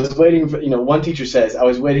I was waiting for, one teacher says, I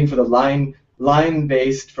was waiting for the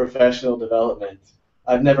line-based professional development.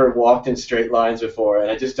 I've never walked in straight lines before,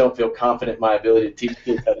 and I just don't feel confident in my ability to teach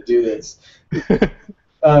kids how to do this.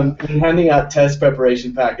 When handing out test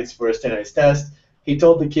preparation packets for a standardized test, he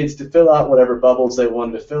told the kids to fill out whatever bubbles they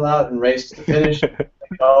wanted to fill out and race to the finish. They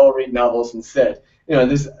could all read novels instead.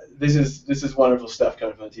 This is wonderful stuff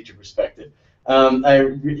coming from a teacher perspective.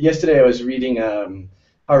 Yesterday I was reading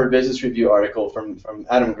Harvard Business Review article from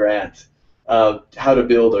Adam Grant, how to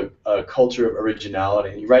build a culture of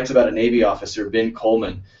originality. He writes about a Navy officer, Ben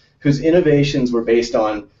Coleman, whose innovations were based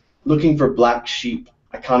on looking for black sheep,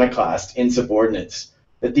 iconoclast, insubordinates,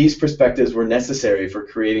 that these perspectives were necessary for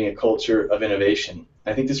creating a culture of innovation.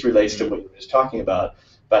 I think this relates to what you were just talking about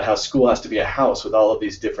how school has to be a house with all of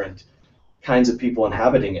these different kinds of people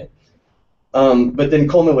inhabiting it. But then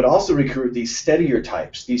Coleman would also recruit these steadier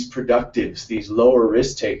types, these productives, these lower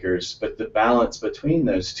risk takers, but the balance between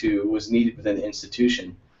those two was needed within the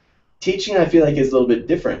institution. Teaching, I feel like, is a little bit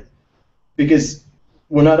different because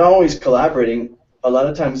we're not always collaborating. A lot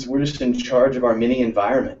of times we're just in charge of our mini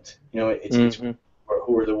environment. It's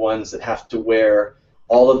who are the ones that have to wear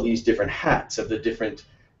all of these different hats of the different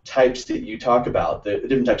types that you talk about, the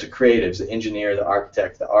different types of creatives, the engineer, the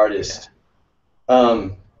architect, the artist.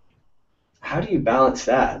 How do you balance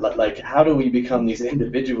that? Like, how do we become these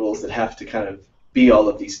individuals that have to kind of be all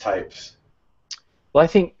of these types? Well, I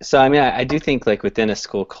think so. I mean, I do think like within a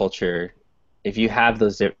school culture, if you have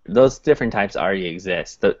those different types already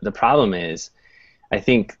exist. The problem is, I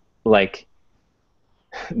think like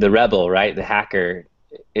the rebel, right, the hacker,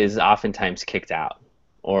 is oftentimes kicked out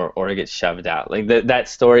or gets shoved out. Like that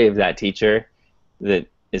story of that teacher that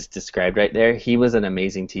is described right there, he was an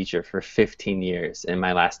amazing teacher for 15 years in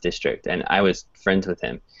my last district, and I was friends with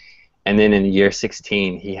him. And then in year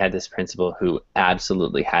 16, he had this principal who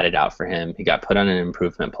absolutely had it out for him. He got put on an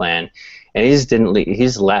improvement plan, and he just didn't leave. He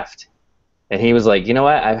just left. And he was like, you know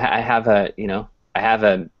what? I have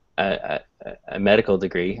a medical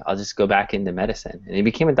degree. I'll just go back into medicine. And he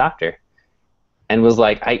became a doctor, and was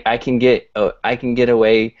like, I can get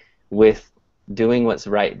away with doing what's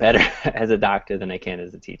right better as a doctor than I can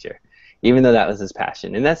as a teacher, even though that was his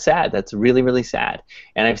passion. And that's sad. That's really, really sad.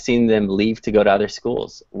 And I've seen them leave to go to other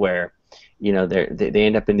schools where, they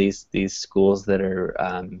end up in these schools that are,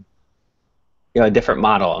 a different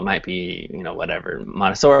model. It might be, whatever,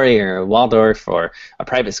 Montessori or Waldorf or a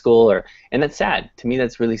private school, and that's sad. To me,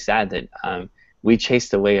 that's really sad that we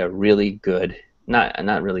chased away a really good,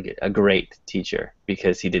 not really good, a great teacher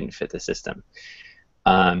because he didn't fit the system.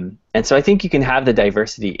 And so I think you can have the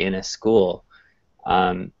diversity in a school,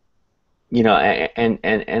 and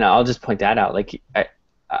I'll just point that out. Like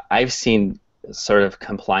I've seen sort of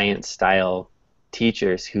compliance style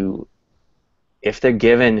teachers who, if they're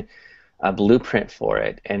given a blueprint for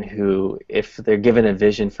it, and who, if they're given a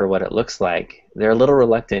vision for what it looks like, they're a little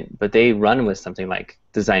reluctant, but they run with something like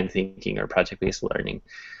design thinking or project-based learning.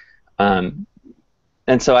 And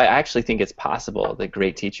so I actually think it's possible that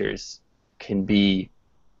great teachers can be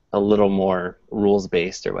a little more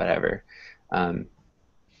rules-based or whatever.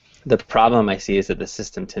 The problem I see is that the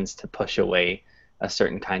system tends to push away a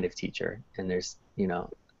certain kind of teacher, and there's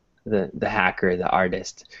the hacker, the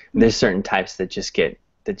artist. There's certain types that just get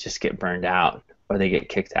burned out or they get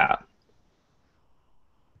kicked out.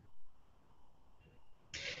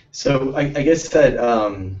 So I guess that I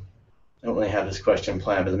don't really have this question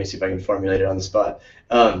planned, but let me see if I can formulate it on the spot.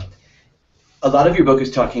 A lot of your book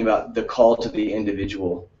is talking about the call to the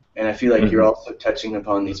individual, and I feel like you're also touching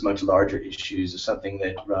upon these much larger issues of something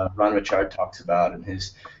that Ron Richard talks about in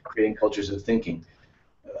his Creating Cultures of Thinking,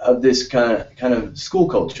 of this kind of school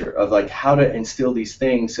culture, of like how to instill these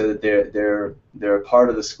things so that they're a part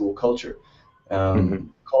of the school culture.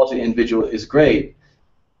 Call to the individual is great,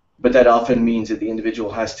 but that often means that the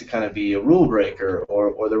individual has to kind of be a rule breaker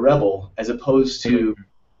or the rebel, as opposed to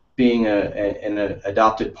being an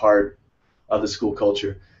adopted part of the school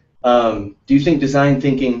culture. Do you think design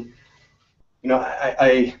thinking,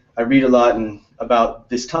 I read a lot about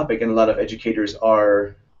this topic, and a lot of educators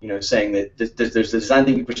are saying that there's the design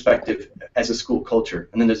thinking perspective as a school culture,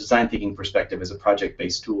 and then there's design thinking perspective as a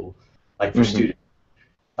project-based tool, like for students.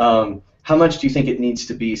 How much do you think it needs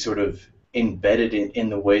to be sort of embedded in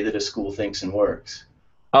the way that a school thinks and works?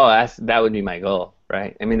 Oh, that would be my goal,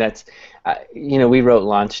 right? I mean, that's, we wrote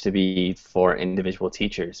Launch to be for individual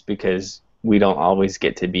teachers because we don't always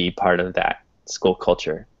get to be part of that school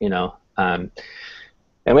culture,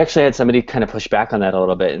 And we actually had somebody kind of push back on that a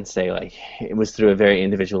little bit and say, like, it was through a very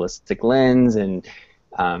individualistic lens, and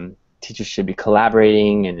teachers should be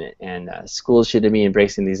collaborating, and schools should be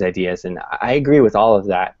embracing these ideas. And I agree with all of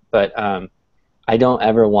that, but I don't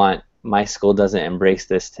ever want my school doesn't embrace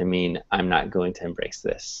this to mean I'm not going to embrace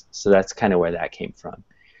this. So that's kind of where that came from.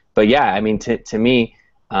 But yeah, I mean, to me,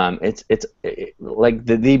 it's like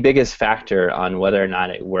the biggest factor on whether or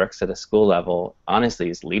not it works at a school level, honestly,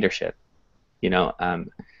 is leadership. You know,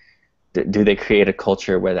 do they create a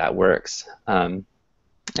culture where that works? I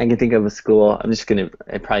can think of a school.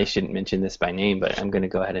 I probably shouldn't mention this by name, but I'm going to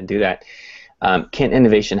go ahead and do that. Kent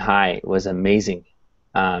Innovation High was amazing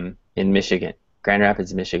in Michigan, Grand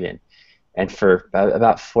Rapids, Michigan. And for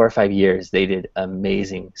about 4 or 5 years, they did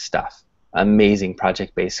amazing stuff, amazing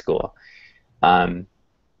project-based school.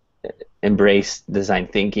 Embraced design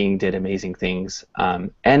thinking, did amazing things,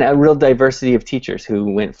 and a real diversity of teachers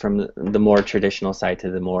who went from the more traditional side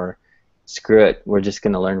to the more screw it, we're just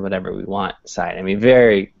going to learn whatever we want side. I mean,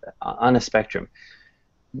 very on a spectrum.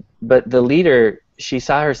 But the leader, she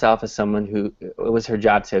saw herself as someone who it was her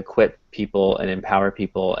job to equip people and empower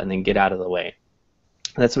people and then get out of the way.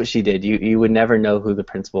 That's what she did. You would never know who the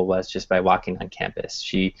principal was just by walking on campus.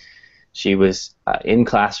 She was in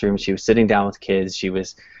classrooms, she was sitting down with kids, she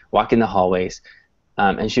was walking the hallways,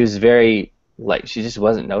 and she was very, like, she just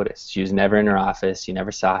wasn't noticed. She was never in her office. You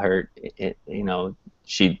never saw her. You know,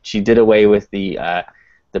 she did away with the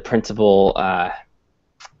principal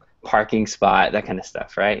parking spot, that kind of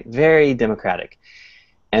stuff, right? Very democratic.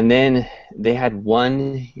 And then they had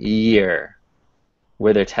 1 year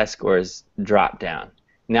where their test scores dropped down.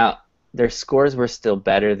 Now, their scores were still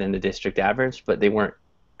better than the district average, but they weren't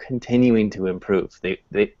continuing to improve. They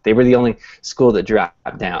were the only school that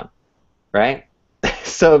dropped down, right?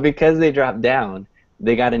 So because they dropped down,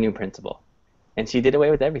 they got a new principal, and she did away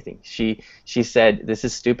with everything. She said, "This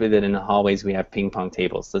is stupid that in the hallways we have ping pong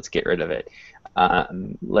tables. Let's get rid of it.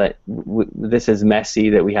 This is messy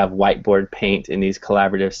that we have whiteboard paint in these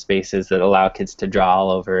collaborative spaces that allow kids to draw all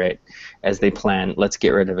over it as they plan. Let's get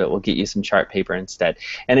rid of it. We'll get you some chart paper instead."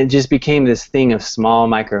 And it just became this thing of small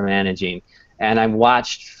micromanaging. And I've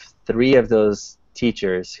watched 3 of those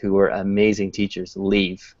teachers who were amazing teachers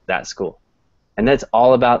leave that school, and that's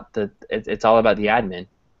all about it's all about the admin.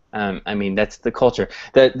 I mean, that's the culture.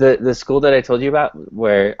 The school that I told you about,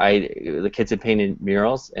 where the kids had painted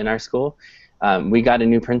murals in our school, we got a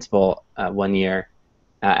new principal 1 year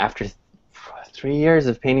after 3 years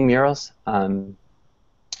of painting murals.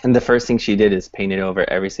 And the first thing she did is painted over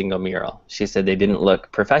every single mural. She said they didn't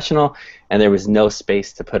look professional, and there was no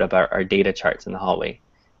space to put up our data charts in the hallway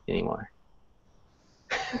anymore.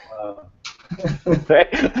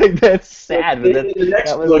 Right? Like, that's sad, but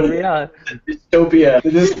that was the reality. Dystopia. The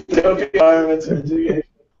dystopia environments are education.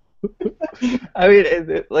 I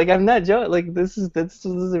mean, like, I'm not joking. Like, this is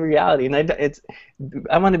a reality, and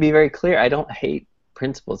I want to be very clear. I don't hate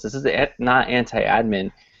principals. This is not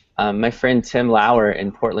anti-admin. My friend Tim Lauer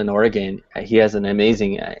in Portland, Oregon, he has an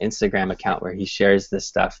amazing Instagram account where he shares this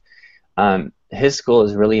stuff. His school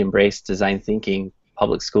has really embraced design thinking,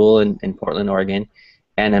 public school in Portland, Oregon,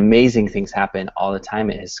 and amazing things happen all the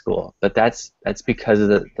time at his school. But that's because of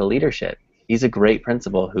the leadership. He's a great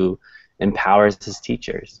principal who empowers his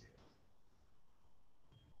teachers.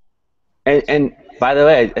 And by the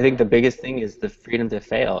way, I think the biggest thing is the freedom to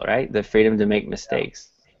fail, right? The freedom to make mistakes.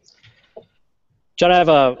 John, I have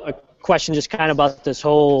a question just kind of about this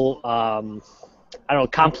whole, I don't know,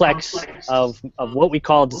 complex of what we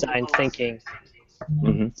call design thinking.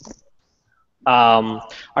 Mm-hmm.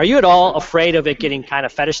 Are you at all afraid of it getting kind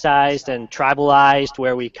of fetishized and tribalized,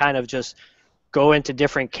 where we kind of just go into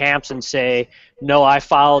different camps and say, no, I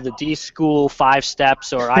follow the D School 5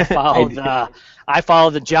 steps, or I follow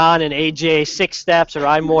the John and AJ 6 steps, or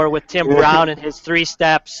I'm more with Tim Brown and his 3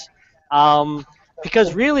 steps?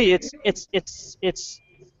 Because really, it's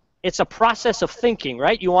a process of thinking,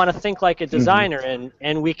 right? You want to think like a designer,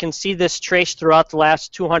 and we can see this traced throughout the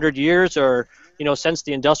last 200 years, or since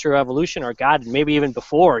the Industrial Revolution, or God, maybe even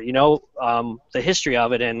before, the history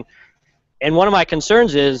of it. And one of my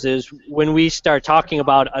concerns is when we start talking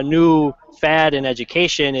about a new fad in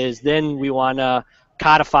education, is then we want to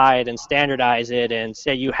codify it and standardize it and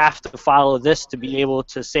say you have to follow this to be able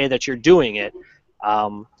to say that you're doing it.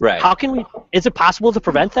 Right. How can we? Is it possible to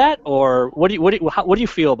prevent that, or what do you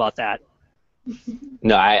feel about that?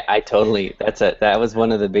 No, I totally. That was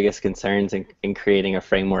one of the biggest concerns in creating a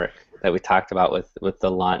framework that we talked about with the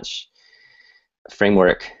launch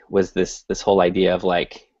framework, was this whole idea of,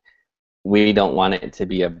 like, we don't want it to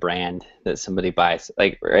be a brand that somebody buys.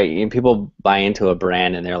 Like, right, and people buy into a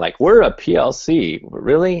brand and they're like, we're a PLC.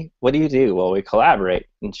 Really? What do you do? Well, we collaborate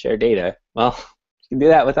and share data. Well, you can do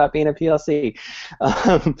that without being a PLC.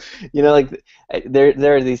 Um, like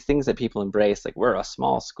there are these things that people embrace, like we're a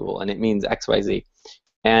small school and it means XYZ.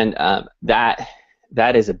 And that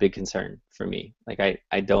is a big concern for me. Like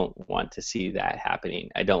I don't want to see that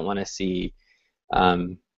happening. I don't want to see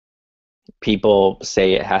people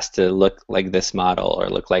say it has to look like this model or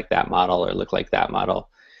look like that model or look like that model.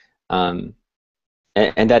 And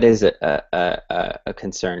that is a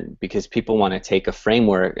concern, because people want to take a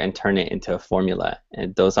framework and turn it into a formula,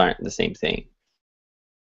 and those aren't the same thing.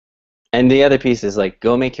 And the other piece is like,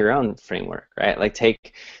 go make your own framework, right? Like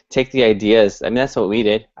take the ideas. I mean, that's what we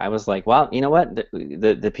did. I was like, well, you know what?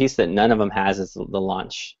 The piece that none of them has is the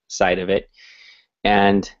launch side of it.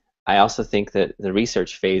 And I also think that the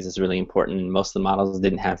research phase is really important, and most of the models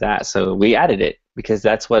didn't have that. So we added it because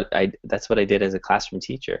that's what I did as a classroom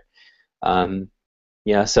teacher. So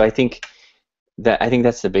I think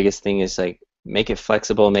that's the biggest thing, is like make it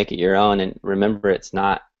flexible, make it your own, and remember it's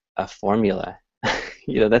not a formula.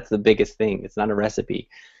 That's the biggest thing. It's not a recipe.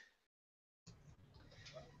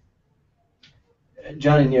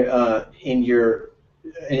 John, and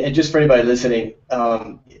just for anybody listening,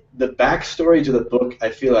 the backstory to the book, I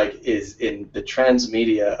feel like, is in the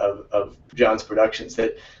transmedia of John's productions.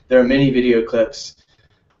 That there are many video clips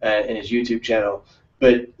in his YouTube channel,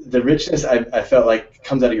 but the richness I felt like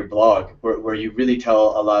comes out of your blog, where you really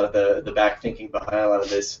tell a lot of the back thinking behind a lot of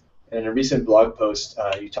this. And in a recent blog post,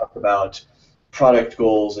 you talk about product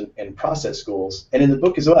goals and process goals. And in the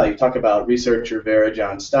book as well, you talk about researcher Vera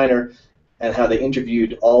John Steiner and how they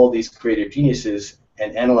interviewed all these creative geniuses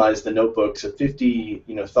and analyzed the notebooks of 50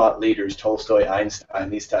 thought leaders, Tolstoy, Einstein,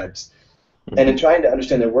 these types. And in trying to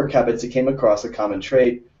understand their work habits, it came across a common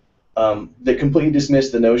trait that completely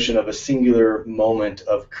dismissed the notion of a singular moment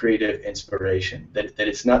of creative inspiration, that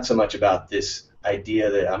it's not so much about this idea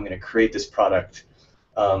that I'm going to create this product,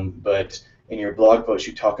 but in your blog post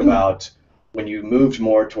you talk about when you moved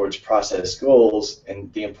more towards process goals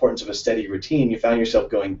and the importance of a steady routine, you found yourself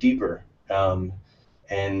going deeper,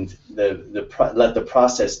 and let the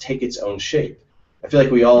process take its own shape. I feel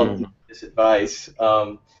like we all need this advice.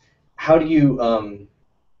 How would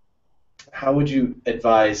you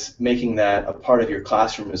advise making that a part of your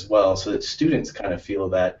classroom as well, so that students kind of feel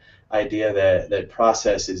that idea that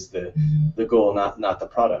process is the goal, not the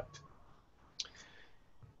product?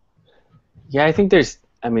 Yeah, I think there's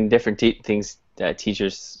different things that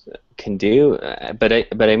teachers can do, but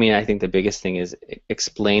I mean, I think the biggest thing is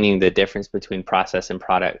explaining the difference between process and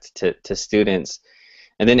product to students,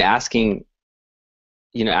 and then asking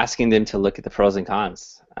them to look at the pros and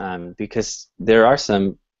cons, because there are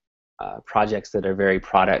some projects that are very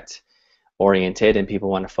product oriented and people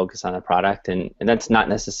want to focus on the product, and that's not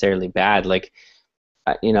necessarily bad. Like,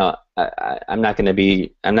 I'm not going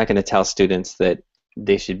to tell students that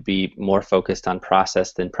they should be more focused on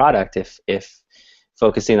process than product if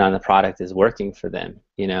focusing on the product is working for them,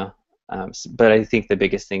 but I think the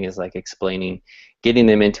biggest thing is like explaining, getting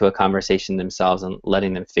them into a conversation themselves and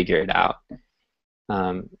letting them figure it out.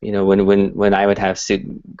 When I would have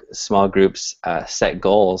small groups set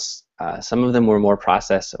goals, some of them were more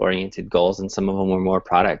process oriented goals and some of them were more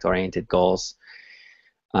product oriented goals.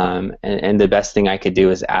 And the best thing I could do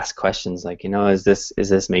is ask questions like, is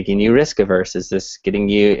this making you risk averse? Is this getting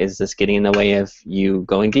in the way of you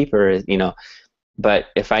going deeper? But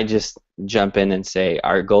if I just jump in and say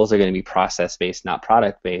our goals are going to be process based, not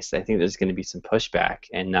product based, I think there's going to be some pushback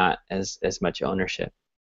and not as much ownership.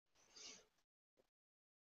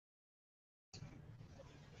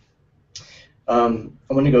 I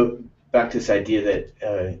want to go back to this idea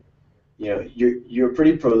that you're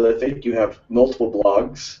pretty prolific. You have multiple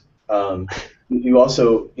blogs. You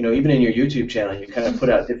also, even in your YouTube channel, you kind of put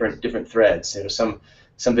out different threads.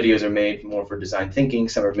 Some videos are made more for design thinking.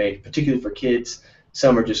 Some are made particularly for kids.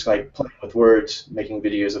 Some are just like playing with words, making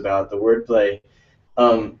videos about the wordplay.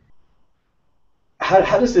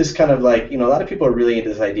 How does this kind of like, a lot of people are really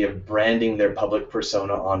into this idea of branding their public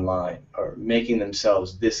persona online or making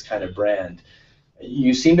themselves this kind of brand.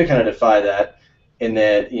 You seem to kind of defy that, in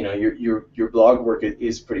that your blog work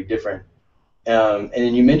is pretty different. And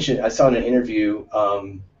then you mentioned, I saw in an interview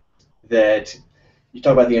that you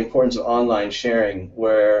talk about the importance of online sharing,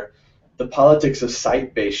 where the politics of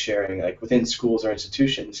site-based sharing, like within schools or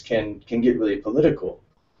institutions, can get really political.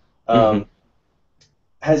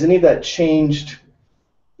 Has any of that changed?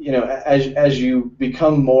 As you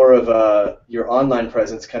become more of your online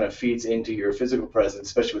presence kind of feeds into your physical presence,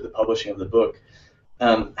 especially with the publishing of the book.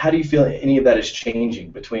 How do you feel any of that is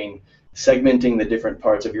changing between segmenting the different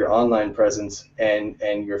parts of your online presence and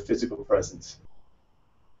your physical presence?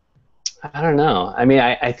 I don't know. I mean,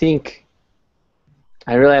 I think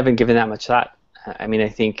I really haven't given that much thought. I mean, I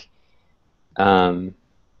think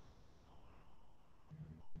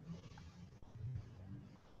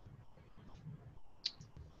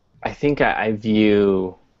I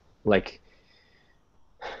view like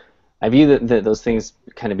I view those things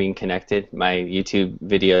kind of being connected. My YouTube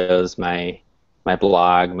videos, my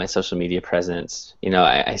blog, my social media presence. You know,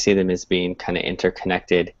 I see them as being kind of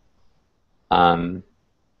interconnected. And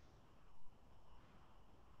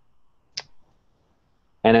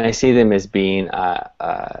I see them as being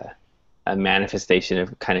a manifestation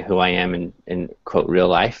of kind of who I am in quote real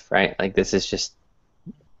life, right? Like this is just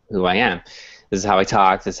who I am. This is how I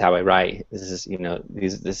talk. This is how I write. This is, you know,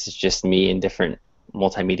 this is just me in different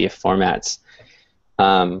multimedia formats.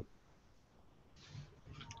 I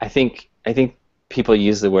think people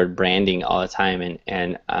use the word branding all the time,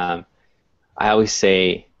 and I always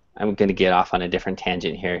say, I'm going to get off on a different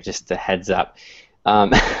tangent here, just a heads up.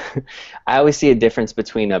 I always see a difference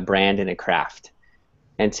between a brand and a craft.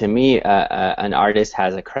 And to me, an artist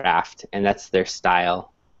has a craft, and that's their style.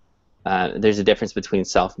 There's a difference between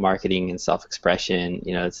self-marketing and self-expression.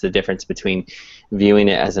 You know, it's the difference between viewing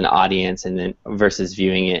it as an audience and then versus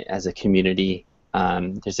viewing it as a community.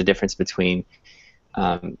 There's a difference between,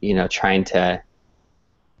 you know, trying to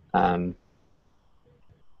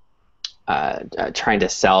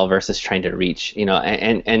sell versus trying to reach. You know,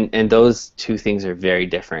 and those two things are very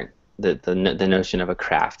different. The notion of a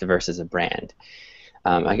craft versus a brand.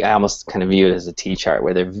 I almost kind of view it as a T-chart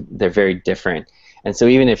where they're very different. And so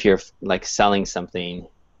even if you're like selling something,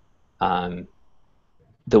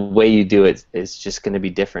 the way you do it is just going to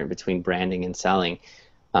be different between branding and selling.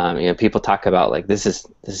 You know, people talk about like this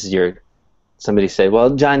is your. Somebody said,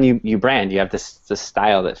 well, John, you brand. You have this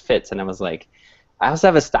style that fits, and I was like, I also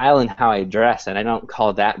have a style in how I dress, and I don't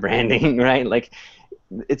call that branding, right? Like,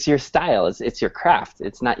 it's your style. It's your craft.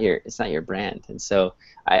 It's not your brand. And so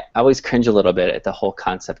I always cringe a little bit at the whole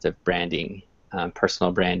concept of branding.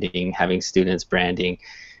 Personal branding, having students branding,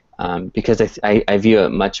 because I view it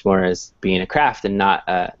much more as being a craft and not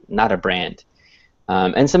a brand.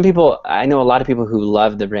 And some people, I know a lot of people who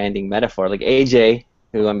love the branding metaphor, like AJ,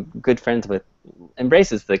 who I'm good friends with,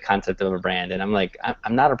 embraces the concept of a brand, and I'm like,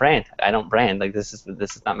 I'm not a brand. I don't brand. Like this is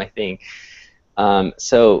not my thing.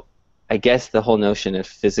 So I guess the whole notion of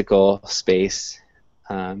physical space,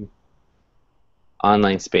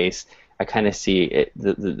 online space, I kind of see it,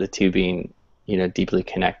 the two being, you know, deeply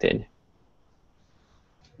connected.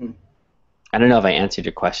 I don't know if I answered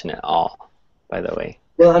your question at all, by the way.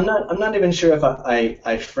 Well, I'm not even sure if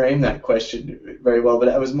I framed that question very well, but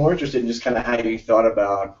I was more interested in just kind of how you thought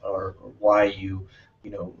about or why you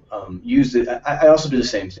used it. I also do the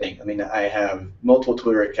same thing. I mean, I have multiple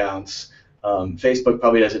Twitter accounts. Facebook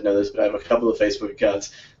probably doesn't know this, but I have a couple of Facebook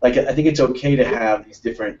accounts. Like, I think it's okay to have these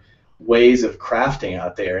different ways of crafting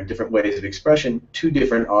out there and different ways of expression to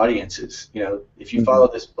different audiences. You know, if you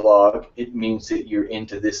follow this blog, it means that you're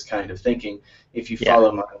into this kind of thinking. If you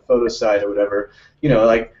follow my photo site or whatever, you know,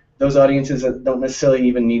 like those audiences that don't necessarily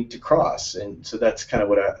even need to cross. And so that's kind of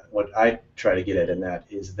what I try to get at in that,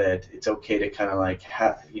 is that it's okay to kind of like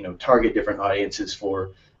target different audiences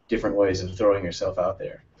for different ways of throwing yourself out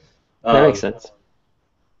there. That makes sense.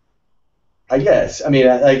 I guess. I mean,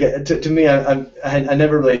 to me, I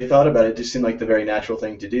never really thought about it. It just seemed like the very natural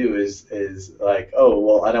thing to do is like, oh,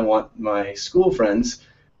 well, I don't want my school friends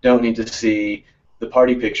don't need to see the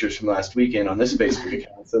party pictures from last weekend on this Facebook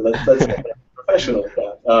account. So let's make a professional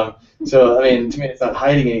account. So I mean, to me, it's not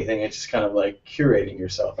hiding anything. It's just kind of like curating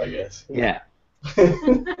yourself, I guess. Yeah.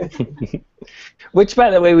 Which,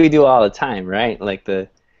 by the way, we do all the time, right? Like the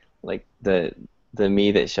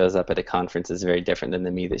me that shows up at a conference is very different than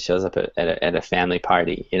the me that shows up at a family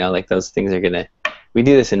party. You know, like those things we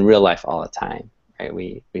do this in real life all the time, right?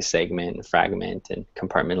 We segment and fragment and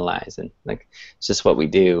compartmentalize, and like it's just what we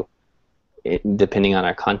do, depending on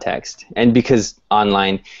our context. And because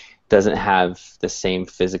online doesn't have the same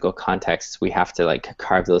physical context, we have to like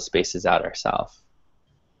carve those spaces out ourselves,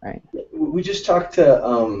 right? We just talked to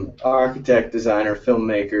architect, designer,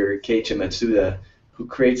 filmmaker Keiichi Matsuda, who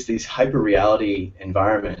creates these hyper-reality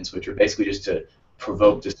environments, which are basically just to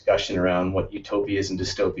provoke discussion around what utopias and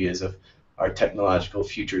dystopias of our technological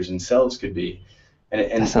futures and selves could be.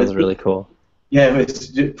 And that sounds really cool. Yeah, it's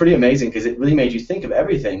pretty amazing because it really made you think of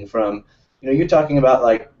everything from, you know, you're talking about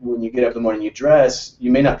like when you get up in the morning, you dress, you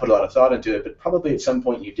may not put a lot of thought into it, but probably at some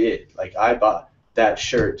point you did. Like, I bought that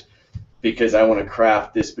shirt because I want to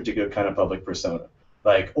craft this particular kind of public persona.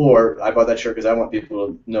 Like, or I bought that shirt because I want people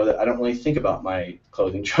to know that I don't really think about my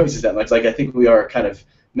clothing choices that much. Like, I think we are kind of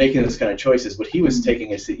making those kind of choices, but he was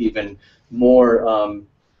taking us to even more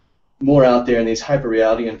more out there in these hyper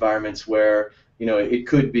reality environments where, you know, it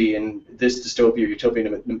could be in this dystopia or utopia,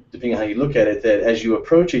 depending on how you look at it, that as you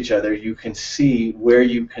approach each other, you can see where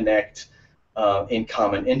you connect in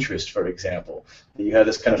common interest, for example. You have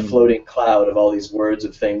this kind of floating cloud of all these words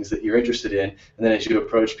of things that you're interested in, and then as you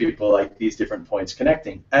approach people, like these different points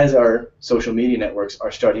connecting, as our social media networks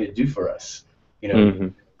are starting to do for us. You know,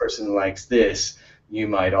 the person likes this, you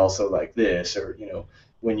might also like this, or, you know,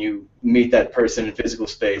 when you meet that person in physical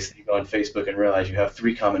space, you go on Facebook and realize you have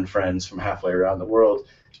 3 common friends from halfway around the world.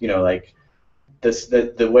 You know, like this,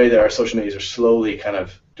 the way that our social medias are slowly kind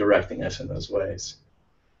of directing us in those ways.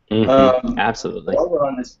 Absolutely. While we're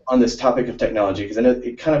on this topic of technology, because I know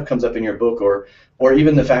it kind of comes up in your book, or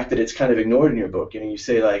even the fact that it's kind of ignored in your book. You know, you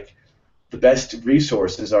say like the best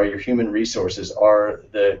resources are your human resources, are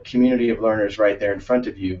the community of learners right there in front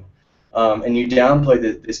of you. And you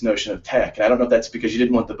downplay this notion of tech. And I don't know if that's because you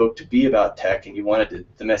didn't want the book to be about tech and you wanted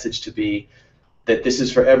the message to be that this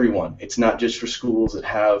is for everyone. It's not just for schools that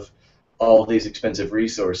have all these expensive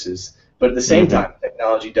resources. But at the same time,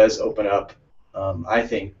 technology does open up, I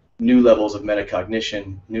think, new levels of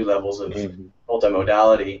metacognition, new levels of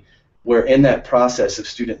multimodality, where in that process of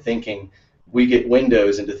student thinking, we get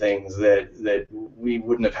windows into things that we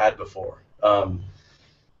wouldn't have had before.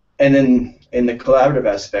 And then in the collaborative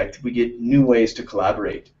aspect, we get new ways to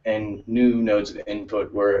collaborate and new nodes of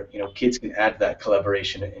input where, you know, kids can add that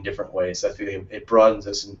collaboration in different ways. I think it broadens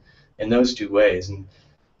us in those 2 ways, and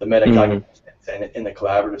the metacognitive and in the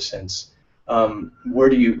collaborative sense. Where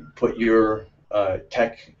do you put your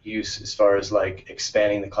tech use as far as like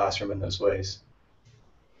expanding the classroom in those ways?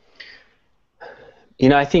 You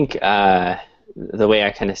know, I think the way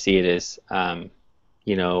I kind of see it is,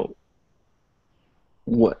 you know,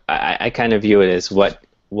 what I kind of view it as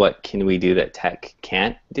what can we do that tech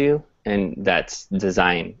can't do, and that's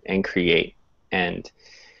design and create and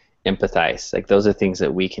empathize. Like those are things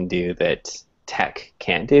that we can do that tech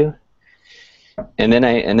can't do. And then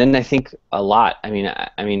I think a lot.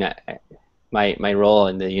 My role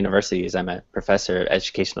in the university is I'm a professor of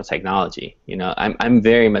educational technology. You know, I'm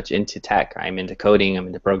very much into tech. I'm into coding. I'm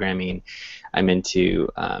into programming. I'm into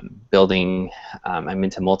building. I'm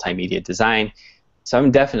into multimedia design. So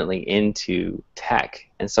I'm definitely into tech,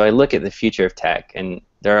 and so I look at the future of tech, and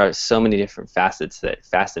there are so many different facets that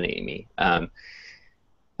fascinate me.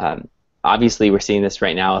 Obviously, we're seeing this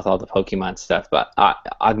right now with all the Pokemon stuff, but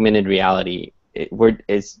augmented reality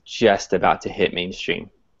is just about to hit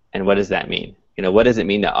mainstream. And what does that mean? You know, what does it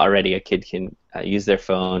mean that already a kid can use their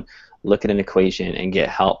phone, look at an equation, and get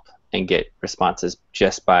help and get responses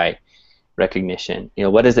just by recognition? You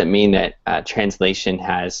know, what does it mean that translation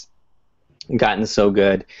has gotten so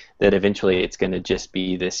good that eventually it's going to just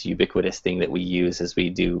be this ubiquitous thing that we use as we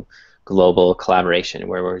do global collaboration,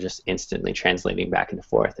 where we're just instantly translating back and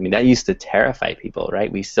forth? I mean, that used to terrify people,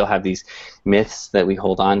 right? We still have these myths that we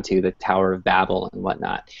hold on to, the Tower of Babel and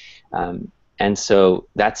whatnot. And so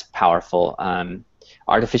that's powerful.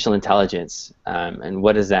 Artificial intelligence, and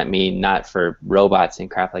what does that mean? Not for robots and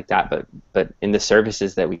crap like that, but in the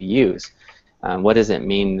services that we use. What does it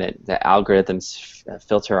mean that the algorithms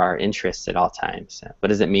filter our interests at all times? What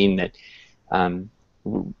does it mean that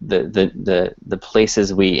the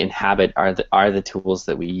places we inhabit are the tools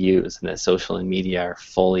that we use, and that social and media are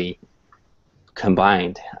fully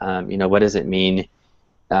combined? You know, what does it mean?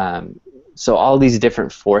 So all these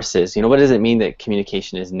different forces. You know, what does it mean that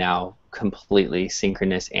communication is now completely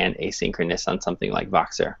synchronous and asynchronous on something like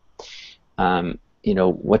Voxer? You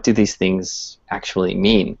know, what do these things actually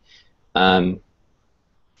mean? And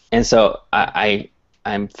so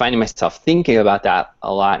I'm finding myself thinking about that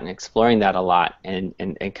a lot and exploring that a lot, and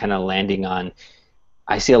kind of landing on,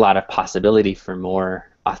 I see a lot of possibility for more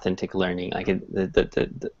authentic learning. Like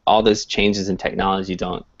all those changes in technology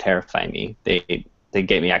don't terrify me. They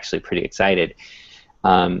get me actually pretty excited.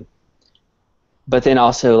 But then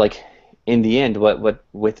also, like, in the end, what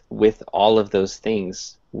with all of those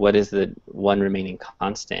things, what is the one remaining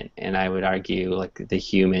constant? And I would argue, like, the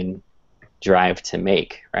human drive to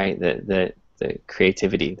make, right? The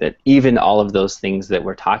creativity, that even all of those things that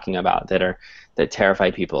we're talking about that terrify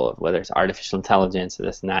people, whether it's artificial intelligence or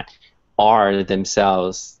this and that, are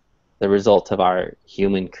themselves the result of our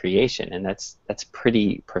human creation, and that's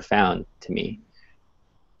pretty profound to me.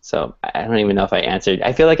 So I don't even know if I answered.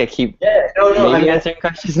 I feel like I keep answering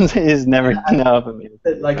questions. I just never know if I'm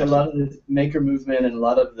answering. Like a lot of the maker movement and a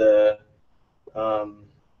lot of the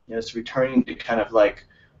it's returning to kind of like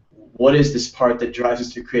what is this part that drives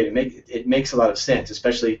us to create? It makes a lot of sense,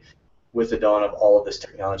 especially with the dawn of all of this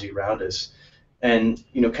technology around us. And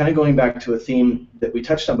kind of going back to a theme that we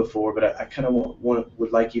touched on before, but I kind of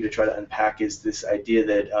would like you to try to unpack is this idea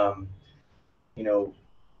that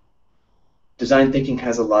design thinking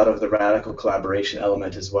has a lot of the radical collaboration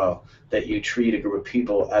element as well. That you treat a group of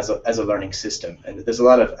people as a learning system, and there's a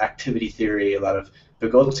lot of activity theory, a lot of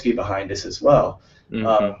Vygotsky behind this as well.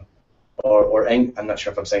 Mm-hmm. I'm not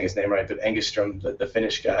sure if I'm saying his name right, but Engström, the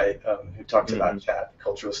Finnish guy who talks about chat,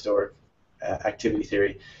 cultural store activity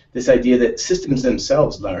theory, this idea that systems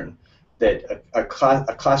themselves learn, that a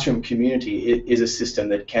classroom community is a system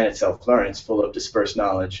that can itself learn. It's full of dispersed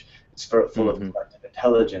knowledge. It's full of collective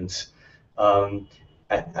intelligence. I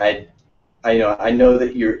know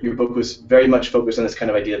that your book was very much focused on this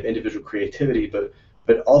kind of idea of individual creativity,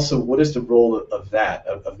 but also what is the role of that,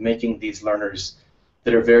 of making these learners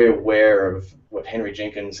that are very aware of what Henry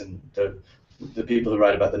Jenkins and the people who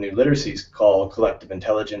write about the new literacies call collective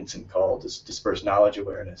intelligence and call dispersed knowledge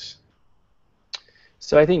awareness?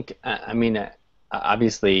 So I think,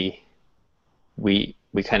 obviously, we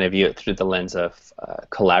kind of view it through the lens of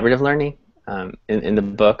collaborative learning. In the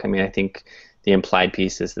book, I think the implied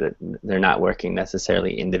piece is that they're not working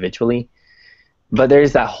necessarily individually, but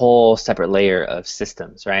there's that whole separate layer of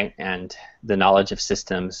systems, right? And the knowledge of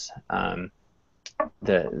systems,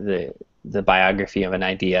 the biography of an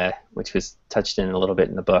idea, which was touched in a little bit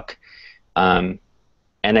in the book, and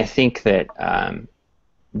I think that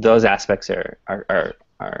those aspects are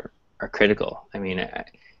critical.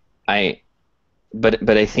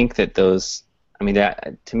 But I think that those,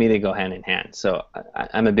 that to me they go hand in hand. So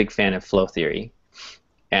I'm a big fan of flow theory,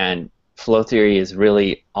 and flow theory is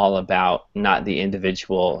really all about not the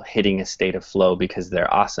individual hitting a state of flow because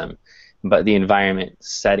they're awesome, but the environment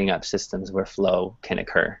setting up systems where flow can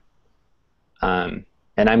occur.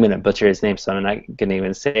 And I'm going to butcher his name, so I'm not going to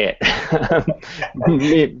even say it.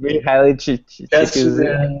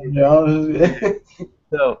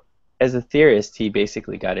 So, as a theorist, he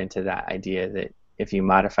basically got into that idea that if you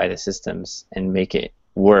modify the systems and make it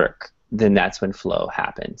work, then that's when flow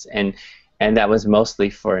happens. And that was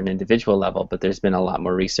mostly for an individual level, but there's been a lot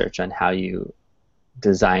more research on how you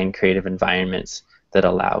design creative environments that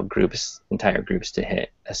allow entire groups to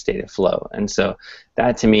hit a state of flow. And so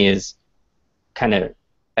that to me is kind of,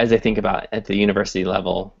 as I think about at the university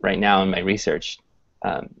level right now in my research,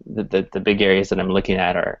 the big areas that I'm looking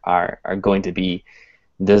at are going to be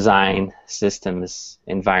design, systems,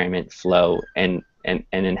 environment, flow, and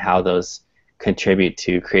in how those contribute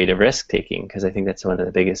to creative risk taking, because I think that's one of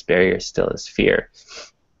the biggest barriers still is fear.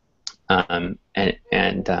 And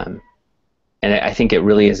I think it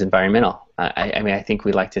really is environmental. I think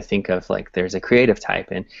we like to think of like there's a creative type,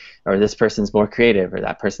 or this person's more creative, or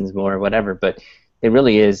that person's more whatever, but it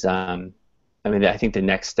really is. I think the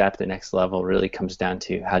next step, the next level, really comes down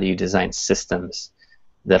to how do you design systems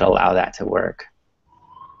that allow that to work.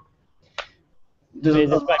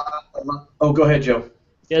 Oh, go ahead, Joe.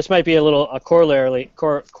 Yeah, this might be a corollary,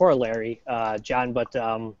 John. But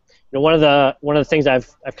one of the things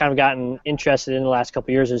I've kind of gotten interested in the last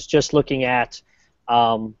couple of years is just looking at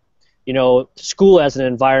school as an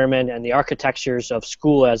environment and the architectures of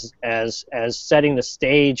school as setting the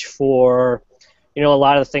stage for a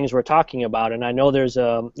lot of the things we're talking about. And I know there's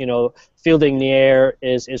Fielding the Air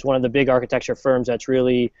is one of the big architecture firms that's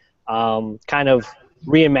really kind of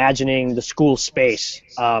reimagining the school space.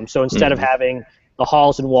 So instead of having the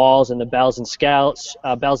halls and walls and the bells and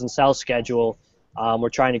cells schedule, we're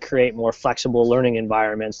trying to create more flexible learning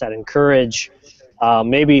environments that encourage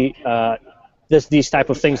these type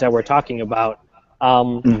of things that we're talking about.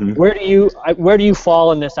 Where do you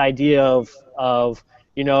fall in this idea of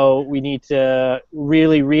we need to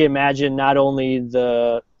really reimagine not only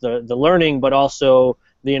the learning, but also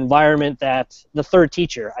the environment that the third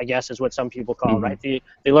teacher, I guess, is what some people call right? The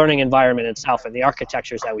learning environment itself and the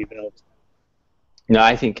architectures that we build. No,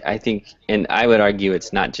 I think, and I would argue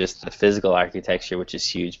it's not just the physical architecture, which is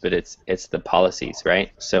huge, but it's the policies,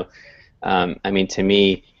 right? So, to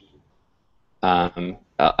me,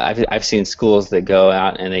 I've seen schools that go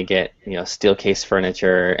out and they get steel case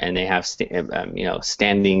furniture, and they have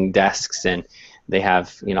standing desks, and they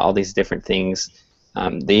have all these different things.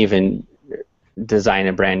 They even design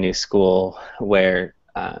a brand new school where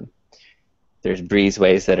there's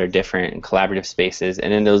breezeways that are different and collaborative spaces,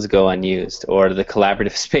 and then those go unused, or the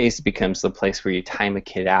collaborative space becomes the place where you time a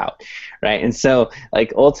kid out, right? And so,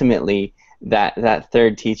 like, ultimately, that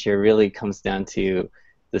third teacher really comes down to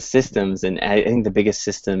the systems, and I think the biggest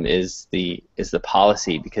system is the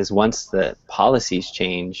policy, because once the policies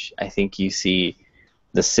change, I think you see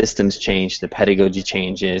the systems change, the pedagogy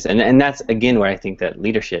changes, and that's again where I think that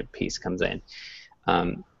leadership piece comes in.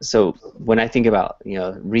 So when I think about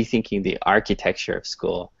rethinking the architecture of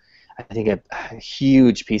school, I think a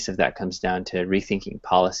huge piece of that comes down to rethinking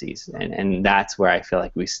policies, and that's where I feel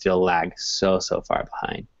like we still lag so far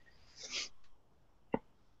behind.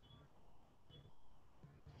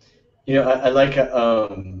 I like.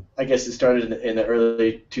 I guess it started in the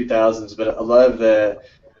early 2000s, but a lot of the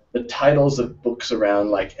titles of books around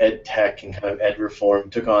like ed tech and kind of ed reform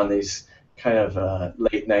took on these kind of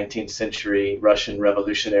late 19th century Russian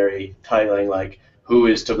revolutionary titling, like "Who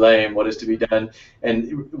is to blame? What is to be done?"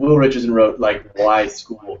 And Will Richardson wrote like "Why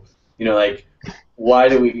school?" Like why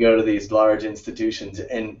do we go to these large institutions?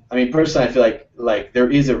 And I mean, personally, I feel like there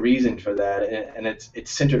is a reason for that, and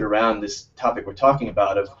it's centered around this topic we're talking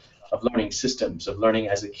about of learning systems, of learning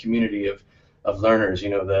as a community of learners.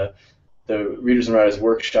 The Readers and Writers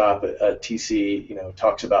Workshop at TC,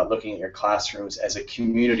 talks about looking at your classrooms as a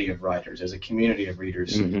community of writers, as a community of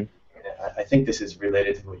readers. Mm-hmm. I think this is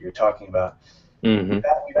related to what you're talking about. Mm-hmm.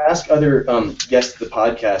 We've asked other guests of the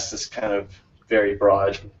podcast this kind of very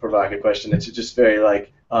broad, provocative question. It's just very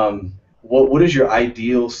like, what is your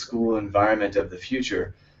ideal school environment of the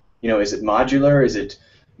future? Is it modular? Is it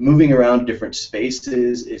moving around different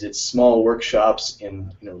spaces? Is it small workshops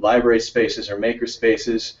in library spaces or maker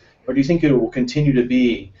spaces? Or do you think it will continue to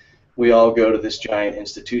be we all go to this giant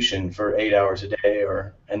institution for 8 hours a day,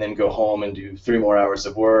 and then go home and do 3 more hours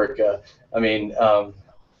of work?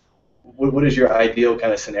 What is your ideal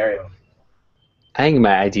kind of scenario? I think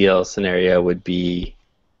my ideal scenario would be,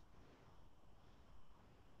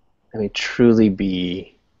 truly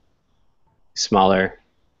be smaller,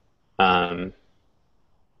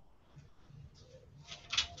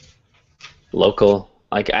 local.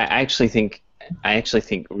 Like I actually think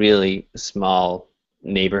really small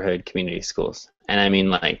neighborhood community schools, and I mean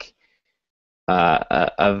like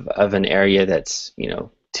of an area that's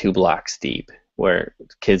 2 blocks deep, where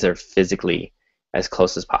kids are physically as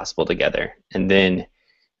close as possible together, and then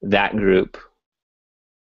that group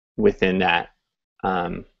within that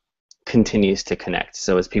continues to connect.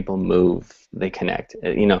 So as people move, they connect.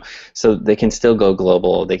 So they can still go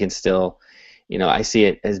global. They can still, I see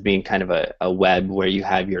it as being kind of a web where you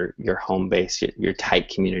have your home base, your tight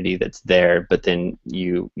community that's there, but then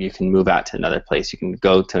you can move out to another place. You can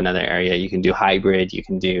go to another area. You can do hybrid. You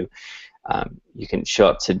can do, you can show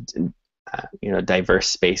up to, diverse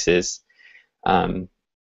spaces.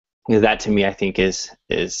 That to me, I think is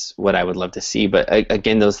what I would love to see. But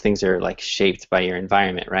again, those things are like shaped by your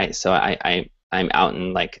environment, right? So I'm out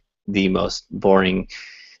in like the most boring,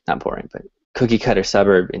 not boring, but cookie cutter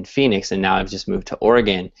suburb in Phoenix, and now I've just moved to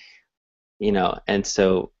Oregon, and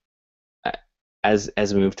so as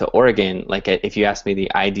we move to Oregon, like if you ask me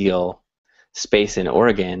the ideal space in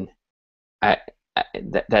Oregon,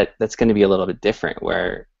 that's going to be a little bit different,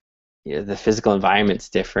 where the physical environment's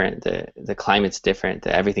different, the climate's different,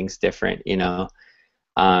 everything's different,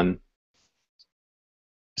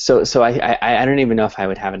 So I don't even know if I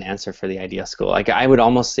would have an answer for the ideal school. Like I would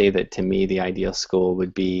almost say that to me the ideal school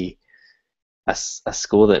would be a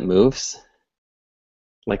school that moves,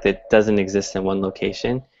 like that doesn't exist in one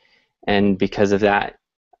location, and because of that,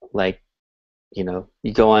 like you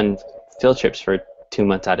go on field trips for 2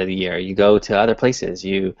 months out of the year. You go to other places.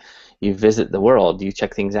 You visit the world. You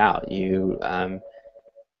check things out. I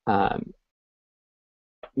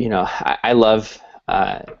love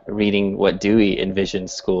reading what Dewey envisioned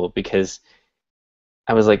school, because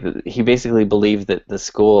I was like, he basically believed that the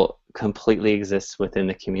school completely exists within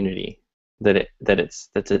the community, that it's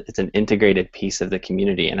an integrated piece of the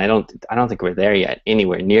community, and I don't think we're there yet,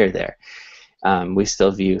 anywhere near there. We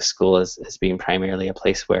still view school as being primarily a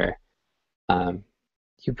place where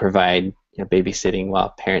you provide babysitting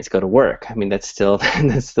while parents go to work. I mean, that's still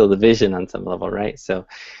the vision on some level, right? So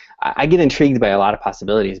I get intrigued by a lot of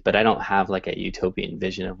possibilities, but I don't have like a utopian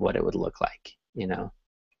vision of what it would look like.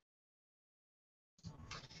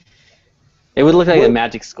 It would look like a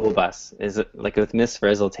magic school bus, is it, like with Miss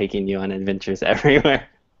Frizzle taking you on adventures everywhere.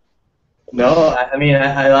 No,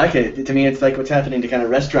 I like it. To me, it's like what's happening to kind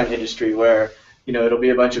of restaurant industry, where it'll be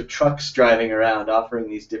a bunch of trucks driving around offering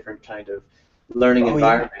these different kind of learning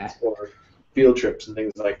environments or field trips and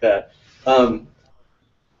things like that.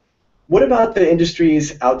 What about the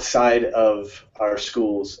industries outside of our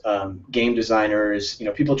schools? Game designers,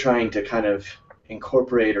 people trying to kind of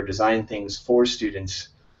incorporate or design things for students.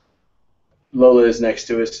 Lola is next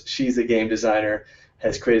to us. She's a game designer,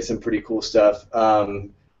 has created some pretty cool stuff.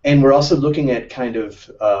 And we're also looking at kind of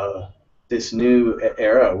this new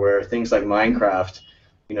era where things like Minecraft,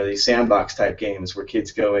 these sandbox type games where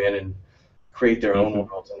kids go in and create their own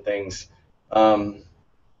worlds and things.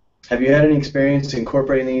 Have you had any experience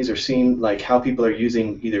incorporating these or seen like how people are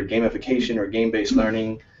using either gamification or game-based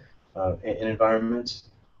learning in environments?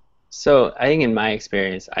 So I think in my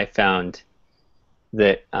experience, I found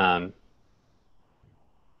that that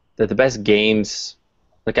the best games,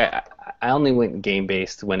 like I only went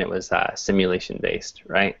game-based when it was simulation-based,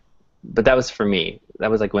 right? But that was for me. That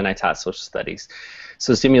was like when I taught social studies.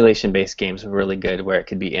 So simulation-based games were really good, where it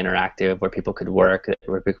could be interactive, where people could work,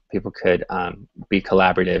 where people could be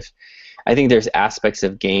collaborative. I think there's aspects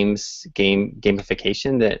of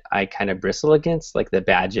gamification that I kind of bristle against, like the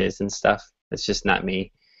badges and stuff. It's just not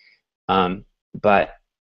me. But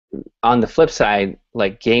on the flip side,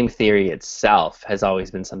 like game theory itself has always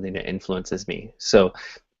been something that influences me. So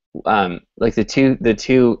like the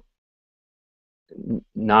two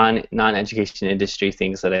non-education industry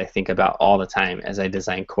things that I think about all the time as I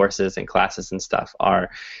design courses and classes and stuff are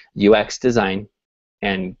UX design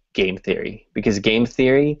and game theory. Because game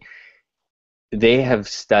theory, they have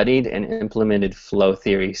studied and implemented flow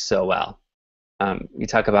theory so well. You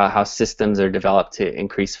talk about how systems are developed to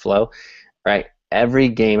increase flow, right? Every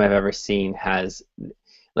game I've ever seen has,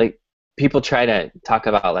 like, people try to talk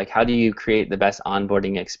about like how do you create the best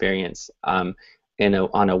onboarding experience on a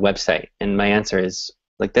website, and my answer is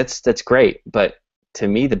like that's great, but to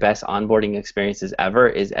me the best onboarding experiences ever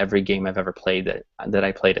is every game I've ever played that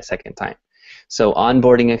I played a second time. So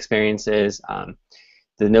onboarding experiences,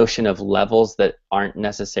 the notion of levels that aren't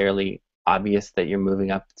necessarily obvious that you're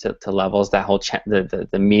moving up to levels, that whole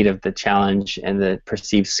the meat of the challenge and the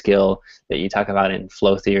perceived skill that you talk about in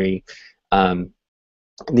flow theory,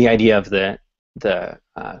 the idea of the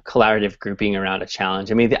collaborative grouping around a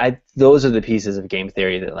challenge. I mean, those are the pieces of game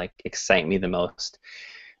theory that like excite me the most.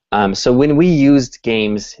 So when we used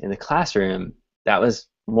games in the classroom, that was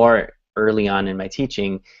more early on in my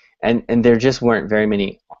teaching, and there just weren't very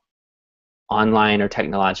many online or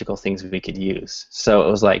technological things we could use. So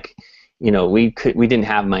it was like, you know, we didn't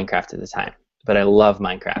have Minecraft at the time, but I love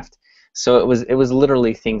Minecraft. So it was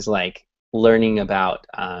literally things like learning about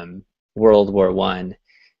World War I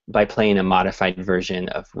by playing a modified version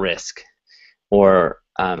of Risk, or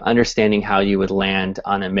understanding how you would land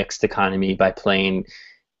on a mixed economy by playing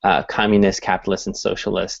communist, capitalist, and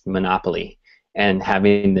socialist Monopoly, and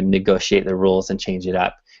having them negotiate the rules and change it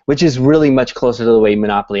up, which is really much closer to the way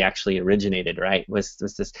Monopoly actually originated, right? Was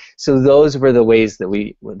this? So those were the ways that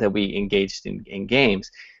we engaged in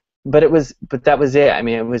games. But that was it. I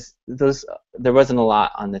mean, it was those. There wasn't a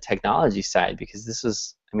lot on the technology side, because this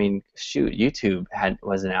was, I mean, shoot, YouTube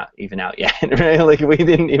wasn't even out yet, right? Like we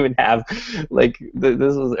didn't even have, like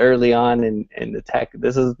this was early on in the tech.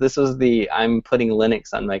 This was the I'm putting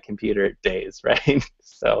Linux on my computer days, right?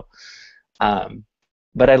 So,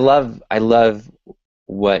 but I love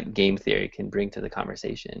what game theory can bring to the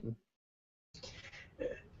conversation.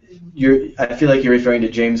 I feel like you're referring to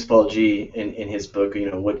James Paul G in his book,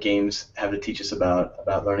 you know, what games have to teach us about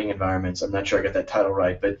learning environments. I'm not sure I got that title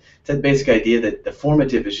right, but it's that basic idea that the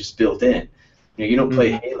formative is just built in. You know, you don't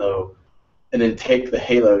play Halo and then take the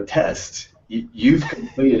Halo test. You've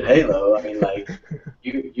completed Halo. I mean, like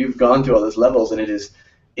you've gone through all those levels, and it has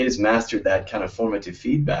mastered that kind of formative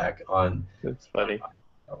feedback on. That's funny.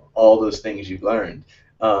 All those things you've learned.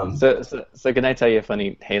 So can I tell you a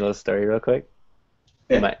funny Halo story real quick?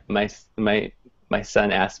 Yeah. My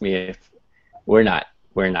son asked me if we're not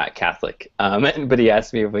Catholic, but he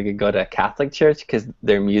asked me if we could go to a Catholic church because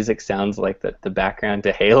their music sounds like the background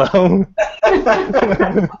to Halo. We're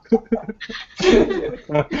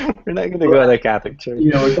not gonna go to a Catholic church.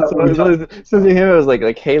 You know, so to him it was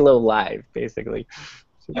like Halo Live, basically.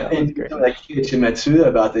 So and like Matsuda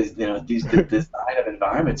about this, you know, these design of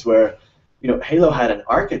environments where, you know, Halo had an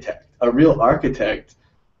architect, a real architect,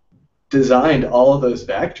 designed all of those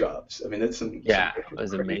backdrops. I mean, that's some it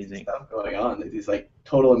was amazing stuff going on. These like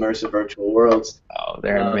total immersive virtual worlds. Oh,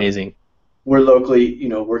 they're amazing. We're locally, you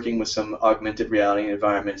know, working with some augmented reality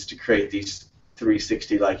environments to create these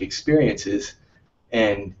 360-like experiences,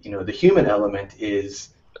 and you know, the human element is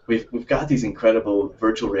we've got these incredible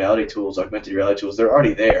virtual reality tools, augmented reality tools. They're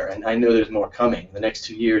already there, and I know there's more coming. In the next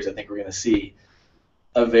 2 years, I think we're going to see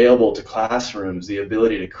available to classrooms the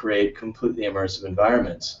ability to create completely immersive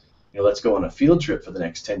environments. You know, let's go on a field trip for the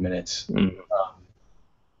next 10 minutes.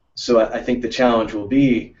 So I think the challenge will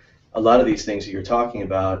be a lot of these things that you're talking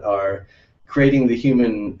about are creating the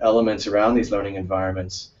human elements around these learning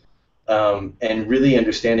environments, and really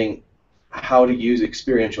understanding how to use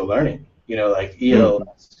experiential learning. You know, like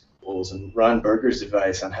EL schools and Ron Berger's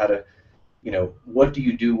advice on how to, you know, what do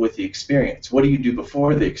you do with the experience? What do you do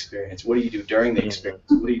before the experience? What do you do during the experience?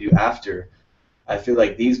 What do you do after? I feel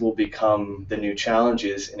like these will become the new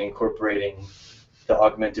challenges in incorporating the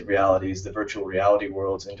augmented realities, the virtual reality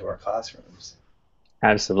worlds into our classrooms.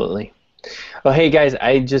 Absolutely. Well, hey guys,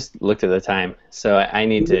 I just looked at the time, so I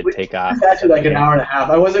need to take off. It's actually like an hour and a half.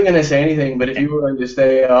 I wasn't going to say anything, but if you were going to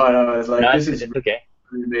stay on, I was like, No, this is it's okay.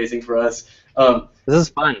 really amazing for us. This is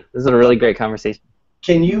fun. This is a really great conversation.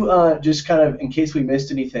 Can you just kind of, in case we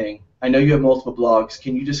missed anything, I know you have multiple blogs,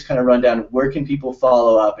 can you just kind of run down where can people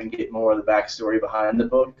follow up and get more of the backstory behind the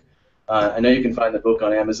book? I know you can find the book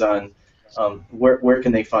on Amazon. Where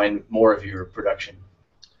can they find more of your production?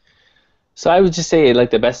 So I would just say like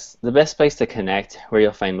the best place to connect, where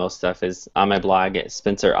you'll find most stuff, is on my blog at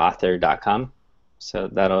spencerauthor.com. So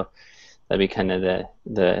that'll be kind of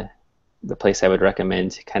the place I would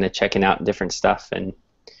recommend kind of checking out different stuff. And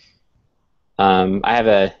I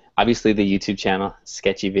have obviously the YouTube channel,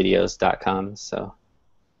 sketchyvideos.com. So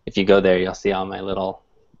if you go there, you'll see all my little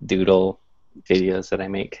doodle videos that I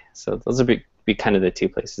make. So those would be kind of the two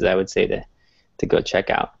places I would say to go check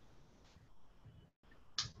out.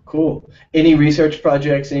 Cool. Any research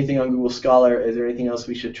projects, anything on Google Scholar? Is there anything else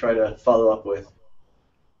we should try to follow up with?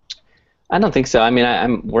 I don't think so. I mean,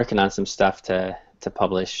 I'm working on some stuff to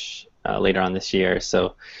publish later on this year,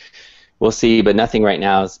 so we'll see. But nothing right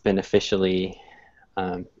now has been officially,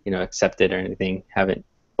 accepted or anything. Haven't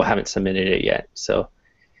submitted it yet. So,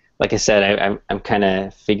 like I said, I'm kind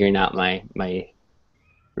of figuring out my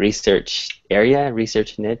research area,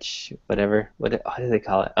 research niche, whatever. What do they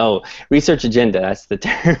call it? Oh, research agenda. That's the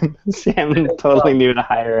term. Sam, totally new to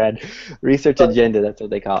higher ed. Research agenda. That's what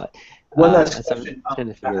they call it. One last question. I'm trying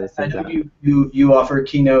to figure this I know out. you offer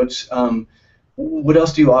keynotes. What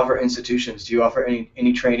else do you offer institutions? Do you offer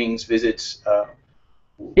any trainings, visits?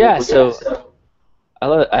 Yeah. So I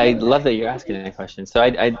love that you're asking that question. So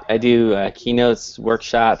I do keynotes,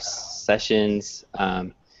 workshops, sessions.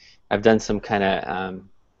 I've done some kind of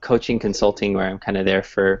coaching consulting where I'm kind of there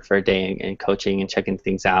for a day and coaching and checking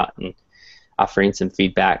things out and offering some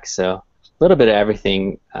feedback. So a little bit of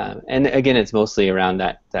everything. And again, it's mostly around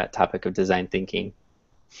that topic of design thinking.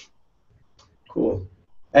 Cool.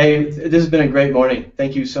 Hey, this has been a great morning.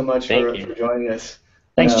 Thank you so much for joining us.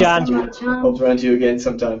 Thanks, John. Hope to run into you again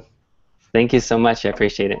sometime. Thank you so much. I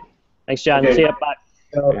appreciate it. Thanks, John. Okay. See you. Bye.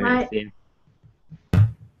 So, All right, Bye. see you.